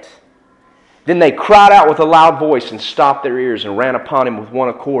meant. Then they cried out with a loud voice and stopped their ears and ran upon him with one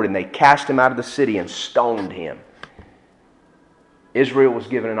accord, and they cast him out of the city and stoned him. Israel was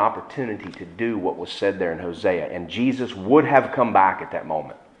given an opportunity to do what was said there in Hosea, and Jesus would have come back at that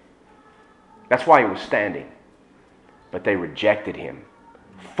moment. That's why he was standing. But they rejected him.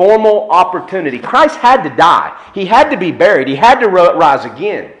 Formal opportunity. Christ had to die. He had to be buried. He had to rise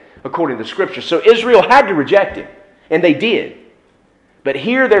again, according to the Scripture. So Israel had to reject him, and they did. But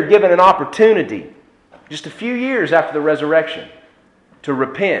here they're given an opportunity, just a few years after the resurrection, to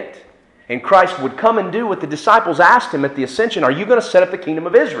repent. And Christ would come and do what the disciples asked him at the ascension. Are you going to set up the kingdom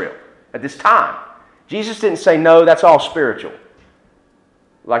of Israel at this time? Jesus didn't say, no, that's all spiritual,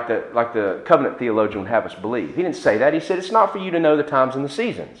 like the covenant theologian would have us believe. He didn't say that. He said, it's not for you to know the times and the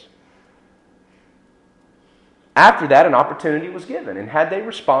seasons. After that, an opportunity was given. And had they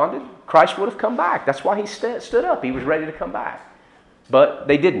responded, Christ would have come back. That's why he stood up. He was ready to come back. But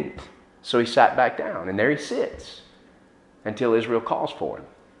they didn't. So he sat back down. And there he sits until Israel calls for him.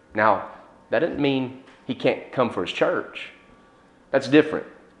 Now, that doesn't mean he can't come for his church. That's different.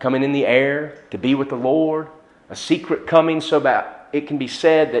 Coming in the air to be with the Lord. A secret coming so that it can be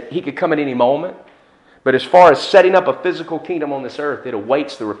said that he could come at any moment. But as far as setting up a physical kingdom on this earth, it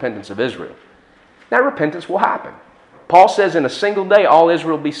awaits the repentance of Israel. That repentance will happen. Paul says in a single day all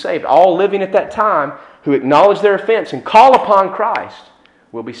Israel will be saved. All living at that time who acknowledge their offense and call upon Christ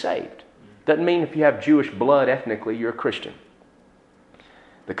will be saved. Doesn't mean if you have Jewish blood ethnically you're a Christian.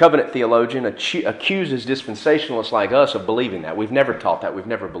 The covenant theologian accuses dispensationalists like us of believing that. We've never taught that. We've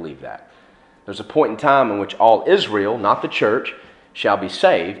never believed that. There's a point in time in which all Israel, not the church, shall be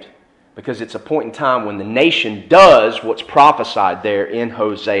saved, because it's a point in time when the nation does what's prophesied there in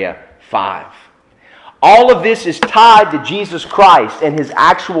Hosea 5. All of this is tied to Jesus Christ and his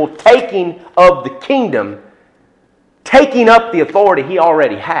actual taking of the kingdom, taking up the authority he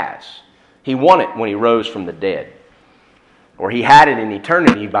already has. He won it when he rose from the dead. Or he had it in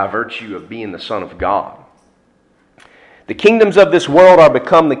eternity by virtue of being the Son of God. The kingdoms of this world are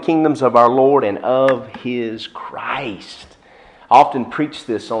become the kingdoms of our Lord and of his Christ. I often preach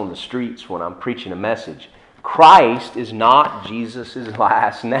this on the streets when I'm preaching a message. Christ is not Jesus'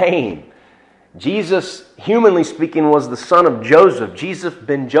 last name. Jesus, humanly speaking, was the son of Joseph, Jesus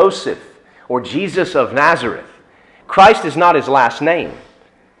ben Joseph, or Jesus of Nazareth. Christ is not his last name.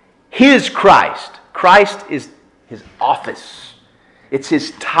 His Christ. Christ is his office. It's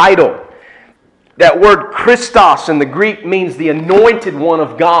his title. That word Christos in the Greek means the anointed one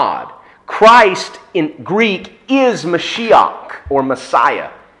of God. Christ in Greek is Mashiach or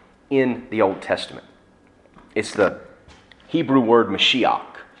Messiah in the Old Testament. It's the Hebrew word Mashiach.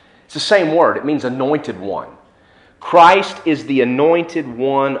 It's the same word. It means anointed one. Christ is the anointed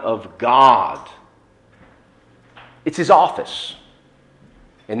one of God. It's his office.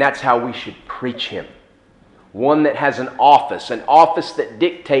 And that's how we should preach him. One that has an office that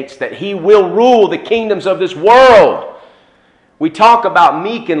dictates that he will rule the kingdoms of this world. We talk about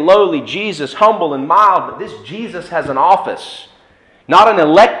meek and lowly Jesus, humble and mild, but this Jesus has an office. Not an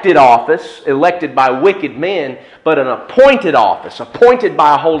elected office, elected by wicked men, but an appointed office, appointed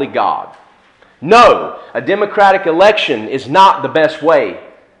by a holy God. No, a democratic election is not the best way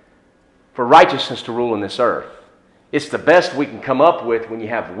for righteousness to rule in this earth. It's the best we can come up with when you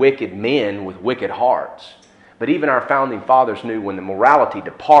have wicked men with wicked hearts. But even our founding fathers knew when the morality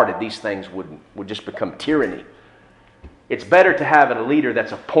departed, these things would just become tyranny. It's better to have a leader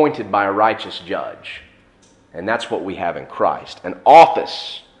that's appointed by a righteous judge. And that's what we have in Christ. An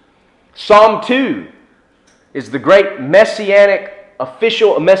office. Psalm 2 is the great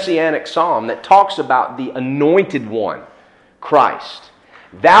official messianic psalm that talks about the anointed one, Christ.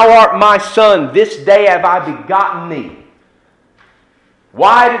 Thou art my son, this day have I begotten thee.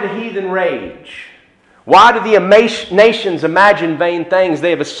 Why do the heathen rage? Why do the nations imagine vain things? They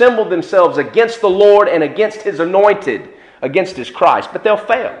have assembled themselves against the Lord and against his anointed, against his Christ. But they'll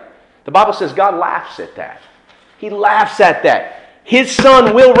fail. The Bible says God laughs at that. He laughs at that. His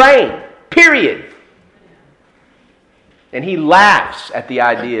son will reign. Period. And he laughs at the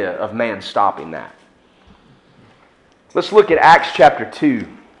idea of man stopping that. Let's look at Acts chapter 2.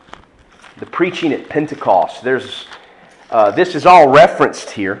 The preaching at Pentecost. This is all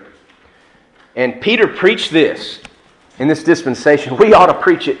referenced here. And Peter preached this in this dispensation. We ought to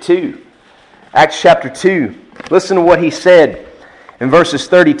preach it too. Acts chapter 2. Listen to what he said in verses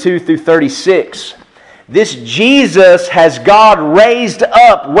 32 through 36. This Jesus has God raised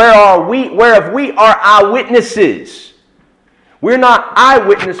up, whereof we are eyewitnesses. We're not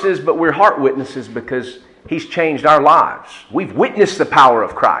eyewitnesses, but we're heart witnesses because he's changed our lives. We've witnessed the power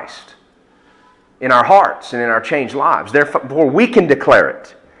of Christ. in our hearts and in our changed lives. Therefore, we can declare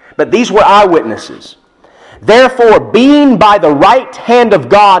it. But these were eyewitnesses. Therefore, being by the right hand of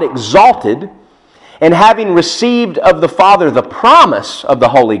God exalted, and having received of the Father the promise of the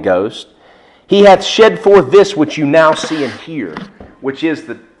Holy Ghost, He hath shed forth this which you now see and hear, which is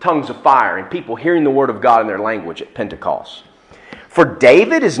the tongues of fire, and people hearing the word of God in their language at Pentecost. For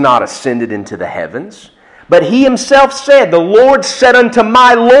David is not ascended into the heavens, but he himself said, the Lord said unto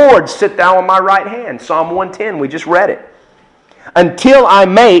my Lord, sit thou on my right hand. Psalm 110, we just read it. Until I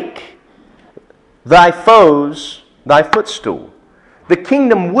make thy foes thy footstool. The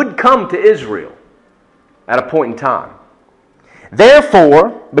kingdom would come to Israel at a point in time.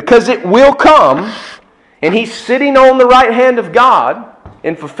 Therefore, because it will come, and He's sitting on the right hand of God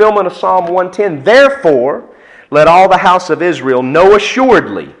in fulfillment of Psalm 110, therefore, let all the house of Israel know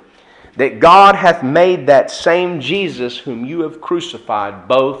assuredly that God hath made that same Jesus whom you have crucified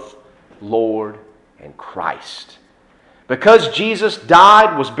both Lord and Christ. Because Jesus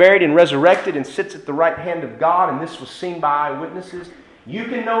died, was buried, and resurrected, and sits at the right hand of God, and this was seen by eyewitnesses, you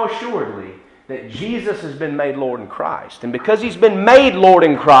can know assuredly that Jesus has been made Lord in Christ. And because He's been made Lord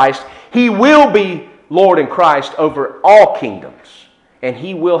in Christ, He will be Lord in Christ over all kingdoms. And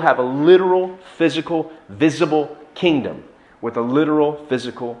He will have a literal, physical, visible kingdom with a literal,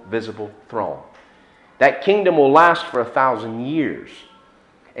 physical, visible throne. That kingdom will last for 1,000 years.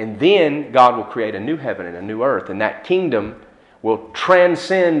 And then God will create a new heaven and a new earth. And that kingdom will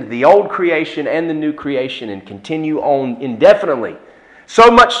transcend the old creation and the new creation and continue on indefinitely. So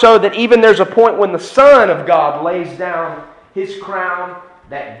much so that even there's a point when the Son of God lays down His crown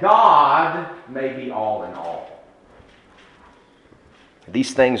that God may be all in all.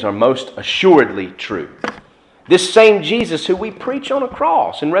 These things are most assuredly true. This same Jesus who we preach on a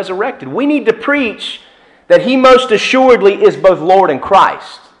cross and resurrected, we need to preach that He most assuredly is both Lord and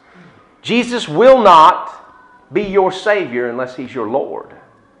Christ. Jesus will not be your Savior unless He's your Lord,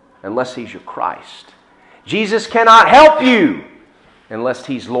 unless He's your Christ. Jesus cannot help you unless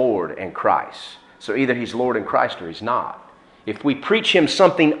He's Lord and Christ. So either He's Lord and Christ or He's not. If we preach Him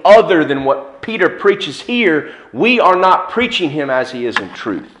something other than what Peter preaches here, we are not preaching Him as He is in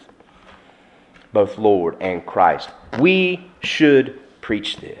truth. Both Lord and Christ. We should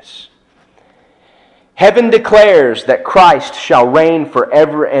preach this. Heaven declares that Christ shall reign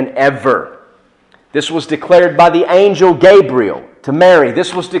forever and ever. This was declared by the angel Gabriel to Mary.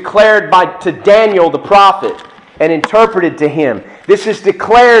 This was declared to Daniel the prophet and interpreted to him. This is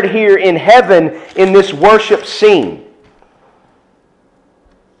declared here in heaven in this worship scene.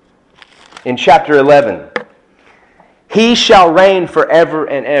 In chapter 11. He shall reign forever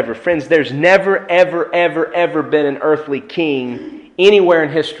and ever. Friends, there's never, ever, ever, ever been an earthly king anywhere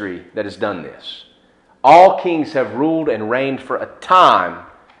in history that has done this. All kings have ruled and reigned for a time,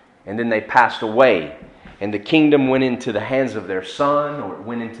 and then they passed away. And the kingdom went into the hands of their son, or it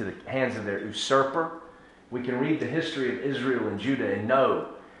went into the hands of their usurper. We can read the history of Israel and Judah and know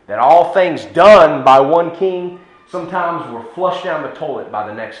that all things done by one king sometimes were flushed down the toilet by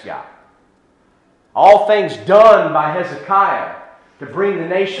the next guy. All things done by Hezekiah to bring the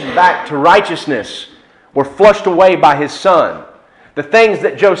nation back to righteousness were flushed away by his son. The things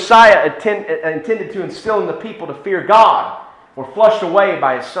that Josiah intended to instill in the people to fear God were flushed away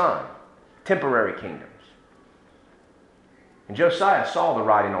by his son. Temporary kingdoms. And Josiah saw the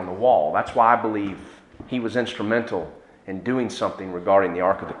writing on the wall. That's why I believe he was instrumental in doing something regarding the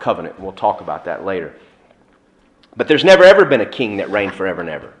Ark of the Covenant. And we'll talk about that later. But there's never ever been a king that reigned forever and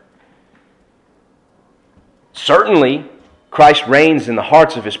ever. Certainly, Christ reigns in the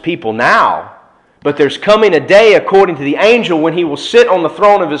hearts of His people now, but there's coming a day, according to the angel, when He will sit on the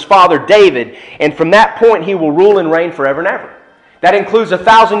throne of His father David, and from that point He will rule and reign forever and ever. That includes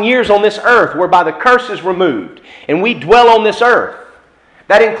 1,000 years on this earth, whereby the curse is removed, and we dwell on this earth.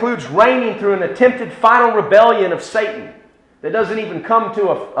 That includes reigning through an attempted final rebellion of Satan that doesn't even come to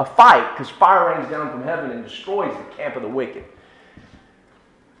a fight, because fire rains down from heaven and destroys the camp of the wicked.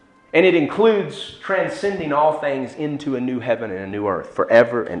 And it includes transcending all things into a new heaven and a new earth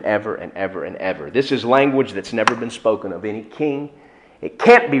forever and ever and ever and ever. This is language that's never been spoken of any king. It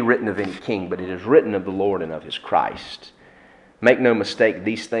can't be written of any king, but it is written of the Lord and of His Christ. Make no mistake,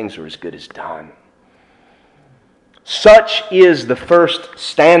 these things are as good as done. Such is the first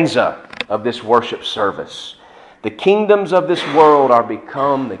stanza of this worship service. The kingdoms of this world are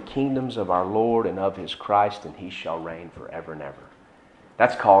become the kingdoms of our Lord and of His Christ, and He shall reign forever and ever.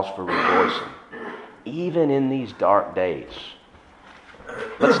 That's cause for rejoicing, even in these dark days.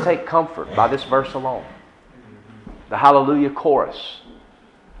 Let's take comfort by this verse alone. The Hallelujah chorus.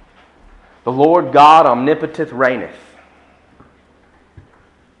 The Lord God omnipotent reigneth.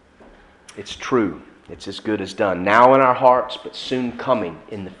 It's true. It's as good as done. Now in our hearts, but soon coming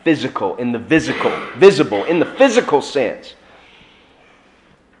in the physical, visible, in the physical sense.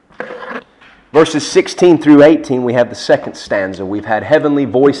 Verses 16 through 18, we have the second stanza. We've had heavenly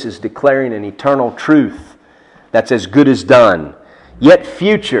voices declaring an eternal truth that's as good as done. Yet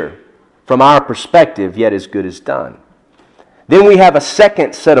future, from our perspective, yet as good as done. Then we have a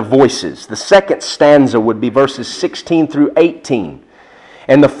second set of voices. The second stanza would be verses 16 through 18.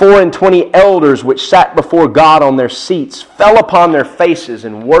 And the 24 elders which sat before God on their seats fell upon their faces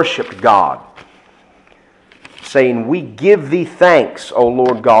and worshipped God, saying, We give thee thanks, O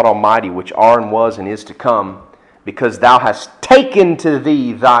Lord God Almighty, which are and was and is to come, because thou hast taken to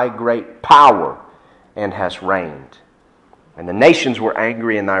thee thy great power and hast reigned. And the nations were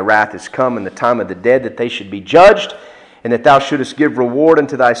angry, and thy wrath is come, and the time of the dead, that they should be judged, and that thou shouldest give reward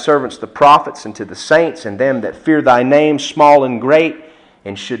unto thy servants the prophets, and to the saints, and them that fear thy name, small and great,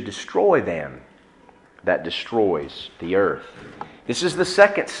 and should destroy them that destroys the earth. This is the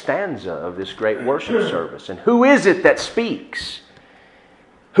second stanza of this great worship service. And who is it that speaks?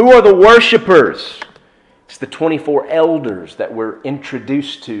 Who are the worshipers? It's the 24 elders that we're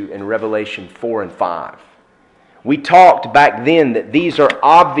introduced to in Revelation 4 and 5. We talked back then that these are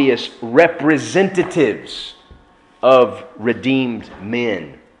obvious representatives of redeemed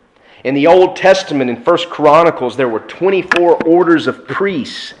men. In the Old Testament, in 1 Chronicles, there were 24 orders of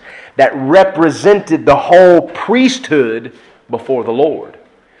priests that represented the whole priesthood before the Lord.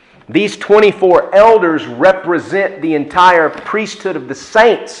 These 24 elders represent the entire priesthood of the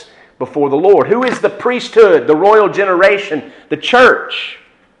saints before the Lord. Who is the priesthood, the royal generation, the church?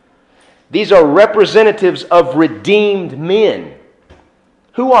 These are representatives of redeemed men.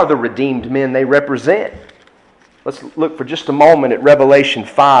 Who are the redeemed men they represent? Let's look for just a moment at Revelation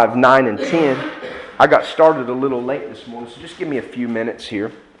 5, 9, and 10. I got started a little late this morning, so just give me a few minutes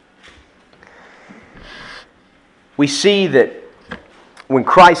here. We see that when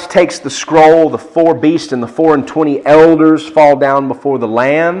Christ takes the scroll, the 4 beasts and the 24 elders fall down before the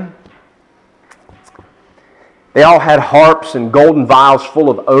Lamb. They all had harps and golden vials full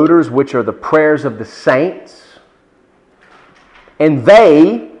of odors, which are the prayers of the saints. And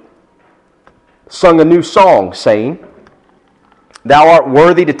they sung a new song, saying, Thou art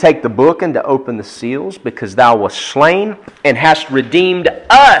worthy to take the book and to open the seals, because thou wast slain and hast redeemed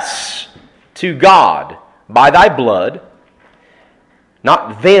us to God by thy blood,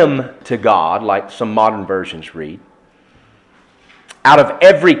 not them to God, like some modern versions read, out of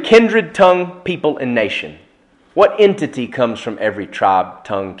every kindred, tongue, people, and nation. What entity comes from every tribe,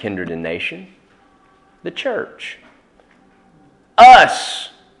 tongue, kindred, and nation? The church. Us.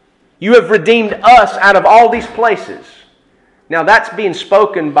 You have redeemed us out of all these places. Now that's being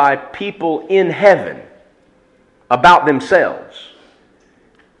spoken by people in heaven about themselves.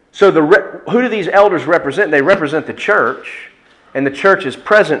 So who do these elders represent? They represent the church, and the church is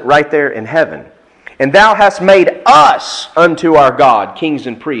present right there in heaven. And thou hast made us unto our God kings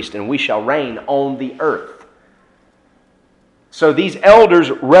and priests, and we shall reign on the earth. So these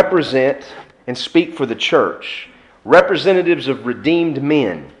elders represent and speak for the church, representatives of redeemed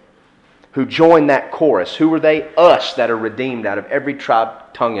men who join that chorus. Who are they? Us that are redeemed out of every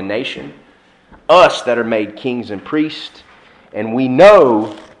tribe, tongue, and nation. Us that are made kings and priests. And we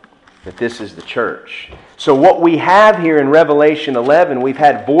know that this is the church. So what we have here in Revelation 11, we've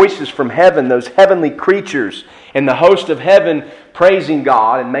had voices from heaven, those heavenly creatures, and the host of heaven praising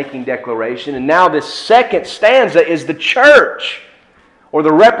God and making declaration. And now this second stanza is the church, or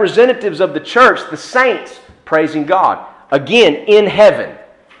the representatives of the church, the saints, praising God. Again, in heaven.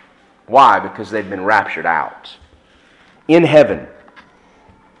 Why? Because they've been raptured out. In heaven.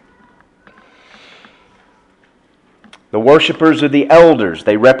 The worshipers are the elders.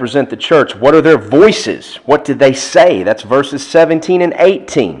 They represent the church. What are their voices? What did they say? That's verses 17 and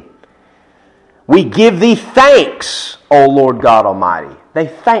 18. We give thee thanks, O Lord God Almighty. They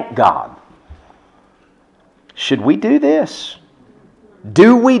thank God. Should we do this?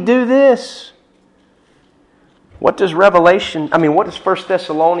 Do we do this? What does what does 1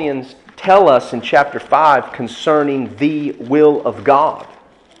 Thessalonians tell us in chapter 5 concerning the will of God?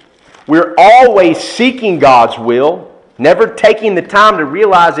 We're always seeking God's will, never taking the time to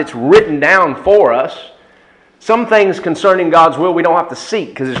realize it's written down for us. Some things concerning God's will we don't have to seek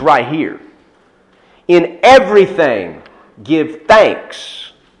because it's right here. In everything, give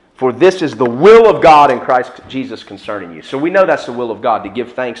thanks, for this is the will of God in Christ Jesus concerning you. So we know that's the will of God, to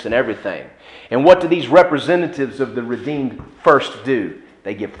give thanks in everything. And what do these representatives of the redeemed first do?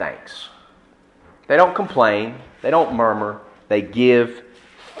 They give thanks. They don't complain. They don't murmur. They give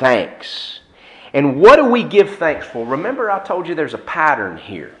thanks. And what do we give thanks for? Remember I told you there's a pattern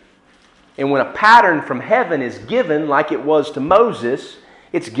here. And when a pattern from heaven is given, like it was to Moses,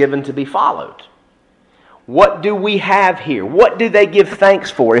 it's given to be followed. What do we have here? What do they give thanks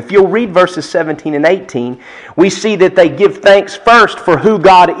for? If you'll read verses 17 and 18, we see that they give thanks first for who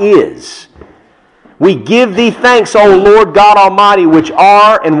God is. We give thee thanks, O Lord God Almighty, which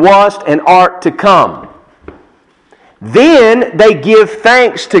are and wast and art to come. Then they give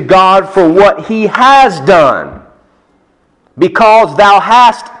thanks to God for what He has done, because Thou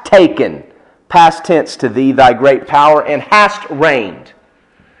hast taken, past tense, to Thee Thy great power, and hast reigned.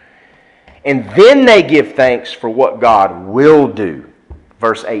 And then they give thanks for what God will do.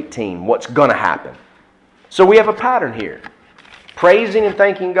 Verse 18, what's going to happen. So we have a pattern here. Praising and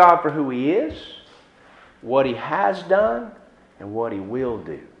thanking God for who He is, what He has done, and what He will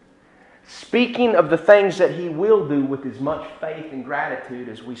do. Speaking of the things that He will do with as much faith and gratitude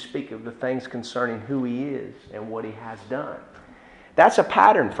as we speak of the things concerning who He is and what He has done. That's a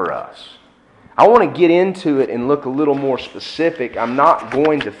pattern for us. I want to get into it and look a little more specific. I'm not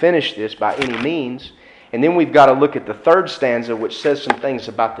going to finish this by any means. And then we've got to look at the third stanza, which says some things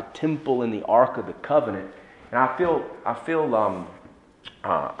about the temple and the Ark of the Covenant. And I feel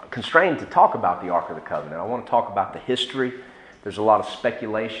constrained to talk about the Ark of the Covenant. I want to talk about the history. There's a lot of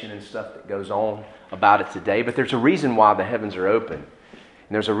speculation and stuff that goes on about it today. But there's a reason why the heavens are open. And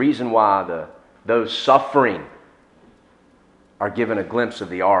there's a reason why those suffering are given a glimpse of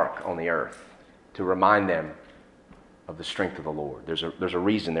the Ark on the earth, to remind them of the strength of the Lord. There's a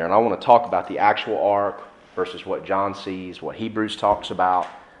reason there. And I want to talk about the actual ark versus what John sees, what Hebrews talks about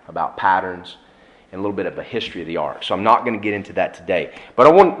patterns, and a little bit of a history of the ark. So I'm not going to get into that today.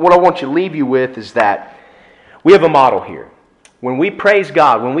 But what I want to leave you with is that we have a model here. When we praise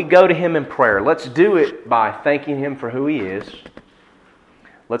God, when we go to Him in prayer, let's do it by thanking Him for who He is.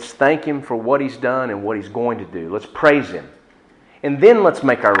 Let's thank Him for what He's done and what He's going to do. Let's praise Him. And then let's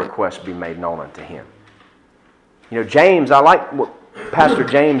make our requests be made known unto Him. You know, James, I like what Pastor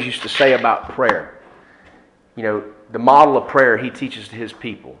James used to say about prayer. You know, the model of prayer he teaches to his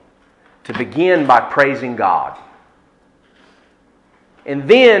people. To begin by praising God. And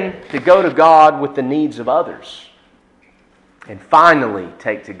then to go to God with the needs of others. And finally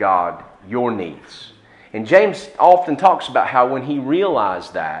take to God your needs. And James often talks about how when he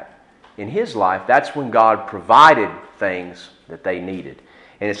realized that in his life, that's when God provided things that they needed.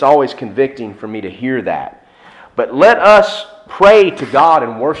 And it's always convicting for me to hear that. But let us pray to God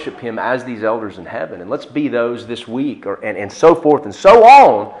and worship Him as these elders in heaven. And let's be those this week and so forth and so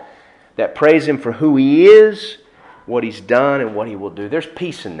on that praise Him for who He is, what He's done, and what He will do. There's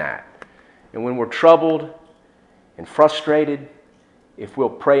peace in that. And when we're troubled and frustrated, if we'll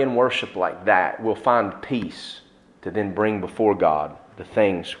pray and worship like that, we'll find peace to then bring before God the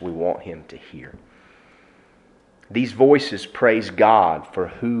things we want Him to hear. These voices praise God for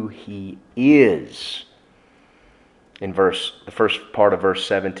who He is. In the first part of verse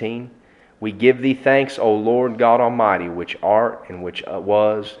 17, we give Thee thanks, O Lord God Almighty, which art and which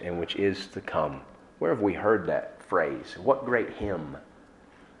was and which is to come. Where have we heard that phrase? What great hymn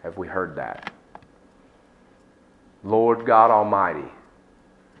have we heard that? Lord God Almighty,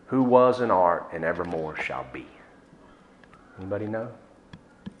 who was and art and evermore shall be. Anybody know?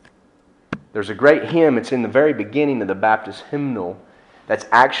 There's a great hymn, it's in the very beginning of the Baptist hymnal, that's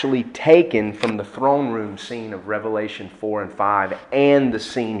actually taken from the throne room scene of Revelation 4 and 5 and the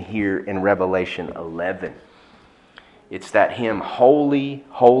scene here in Revelation 11. It's that hymn, Holy,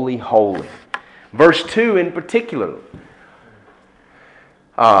 Holy, Holy. Verse 2 in particular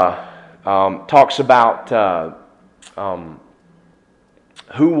talks about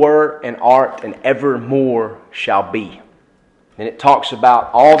who were and art and evermore shall be. And it talks about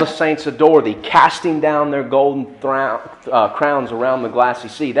all the saints adore Thee, casting down their golden crowns around the glassy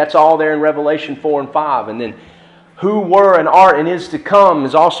sea. That's all there in Revelation 4 and 5. And then who were and art and is to come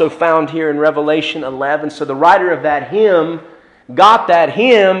is also found here in Revelation 11. So the writer of that hymn got that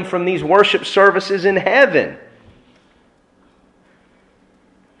hymn from these worship services in heaven.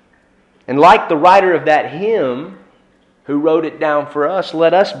 And like the writer of that hymn, who wrote it down for us,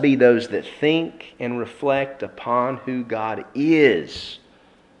 let us be those that think and reflect upon who God is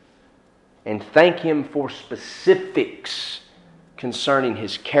and thank Him for specifics concerning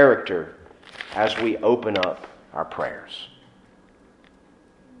His character as we open up our prayers.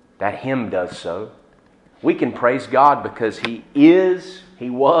 That hymn does so. We can praise God because He is,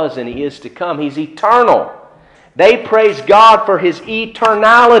 He was, and He is to come. He's eternal. They praise God for His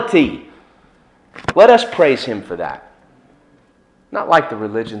eternality. Let us praise Him for that. Not like the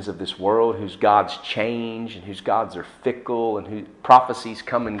religions of this world whose gods change and whose gods are fickle and whose prophecies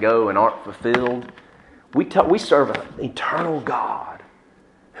come and go and aren't fulfilled. We serve an eternal God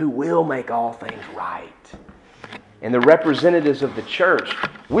who will make all things right. And the representatives of the church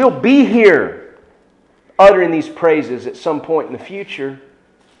will be here uttering these praises at some point in the future.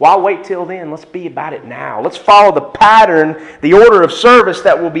 Why wait till then? Let's be about it now. Let's follow the pattern, the order of service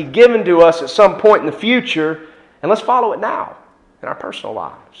that will be given to us at some point in the future, and let's follow it now in our personal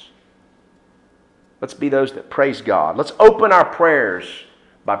lives. Let's be those that praise God. Let's open our prayers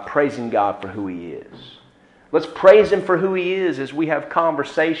by praising God for who He is. Let's praise Him for who He is as we have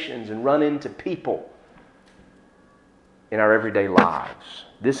conversations and run into people in our everyday lives.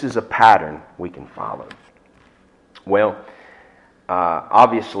 This is a pattern we can follow. Well,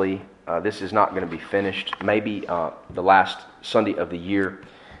 obviously, this is not going to be finished. Maybe the last Sunday of the year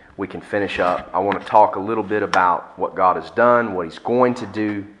we can finish up. I want to talk a little bit about what God has done, what He's going to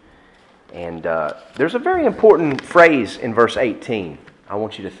do. And there's a very important phrase in verse 18 I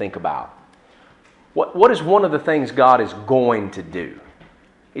want you to think about. What is one of the things God is going to do?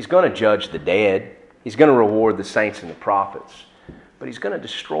 He's going to judge the dead. He's going to reward the saints and the prophets. But He's going to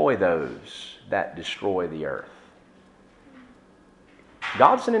destroy those that destroy the earth.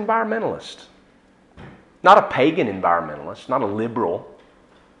 God's an environmentalist. Not a pagan environmentalist, not a liberal.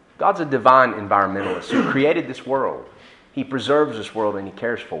 God's a divine environmentalist who created this world. He preserves this world and He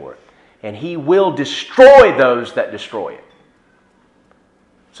cares for it. And He will destroy those that destroy it.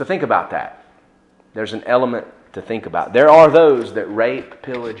 So think about that. There's an element to think about. There are those that rape,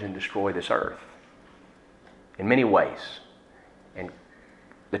 pillage, and destroy this earth in many ways. And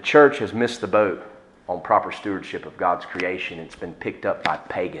the church has missed the boat on proper stewardship of God's creation. It's been picked up by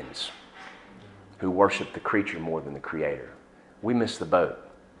pagans who worship the creature more than the Creator. We miss the boat.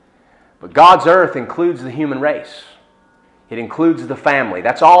 But God's earth includes the human race. It includes the family.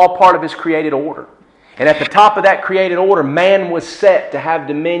 That's all part of His created order. And at the top of that created order, man was set to have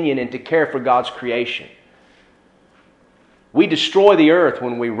dominion and to care for God's creation. We destroy the earth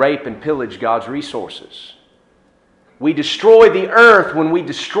when we rape and pillage God's resources. We destroy the earth when we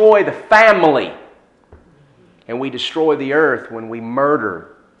destroy the family. And we destroy the earth when we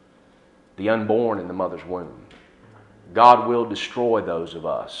murder the unborn in the mother's womb. God will destroy those of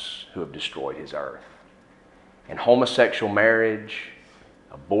us who have destroyed His earth. And homosexual marriage,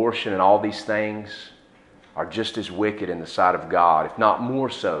 abortion, and all these things are just as wicked in the sight of God, if not more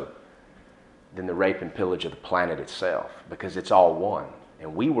so, than the rape and pillage of the planet itself, because it's all one.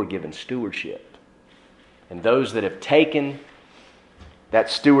 And we were given stewardship. And those that have taken that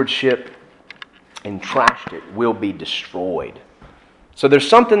stewardship and trashed it will be destroyed. So there's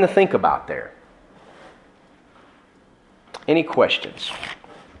something to think about there. Any questions?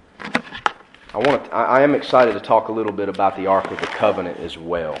 I am excited to talk a little bit about the Ark of the Covenant as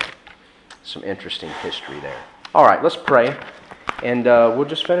well. Some interesting history there. All right, let's pray, and we'll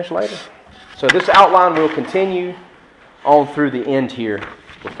just finish later. So this outline will continue on through the end here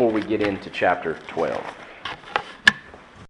before we get into chapter 12.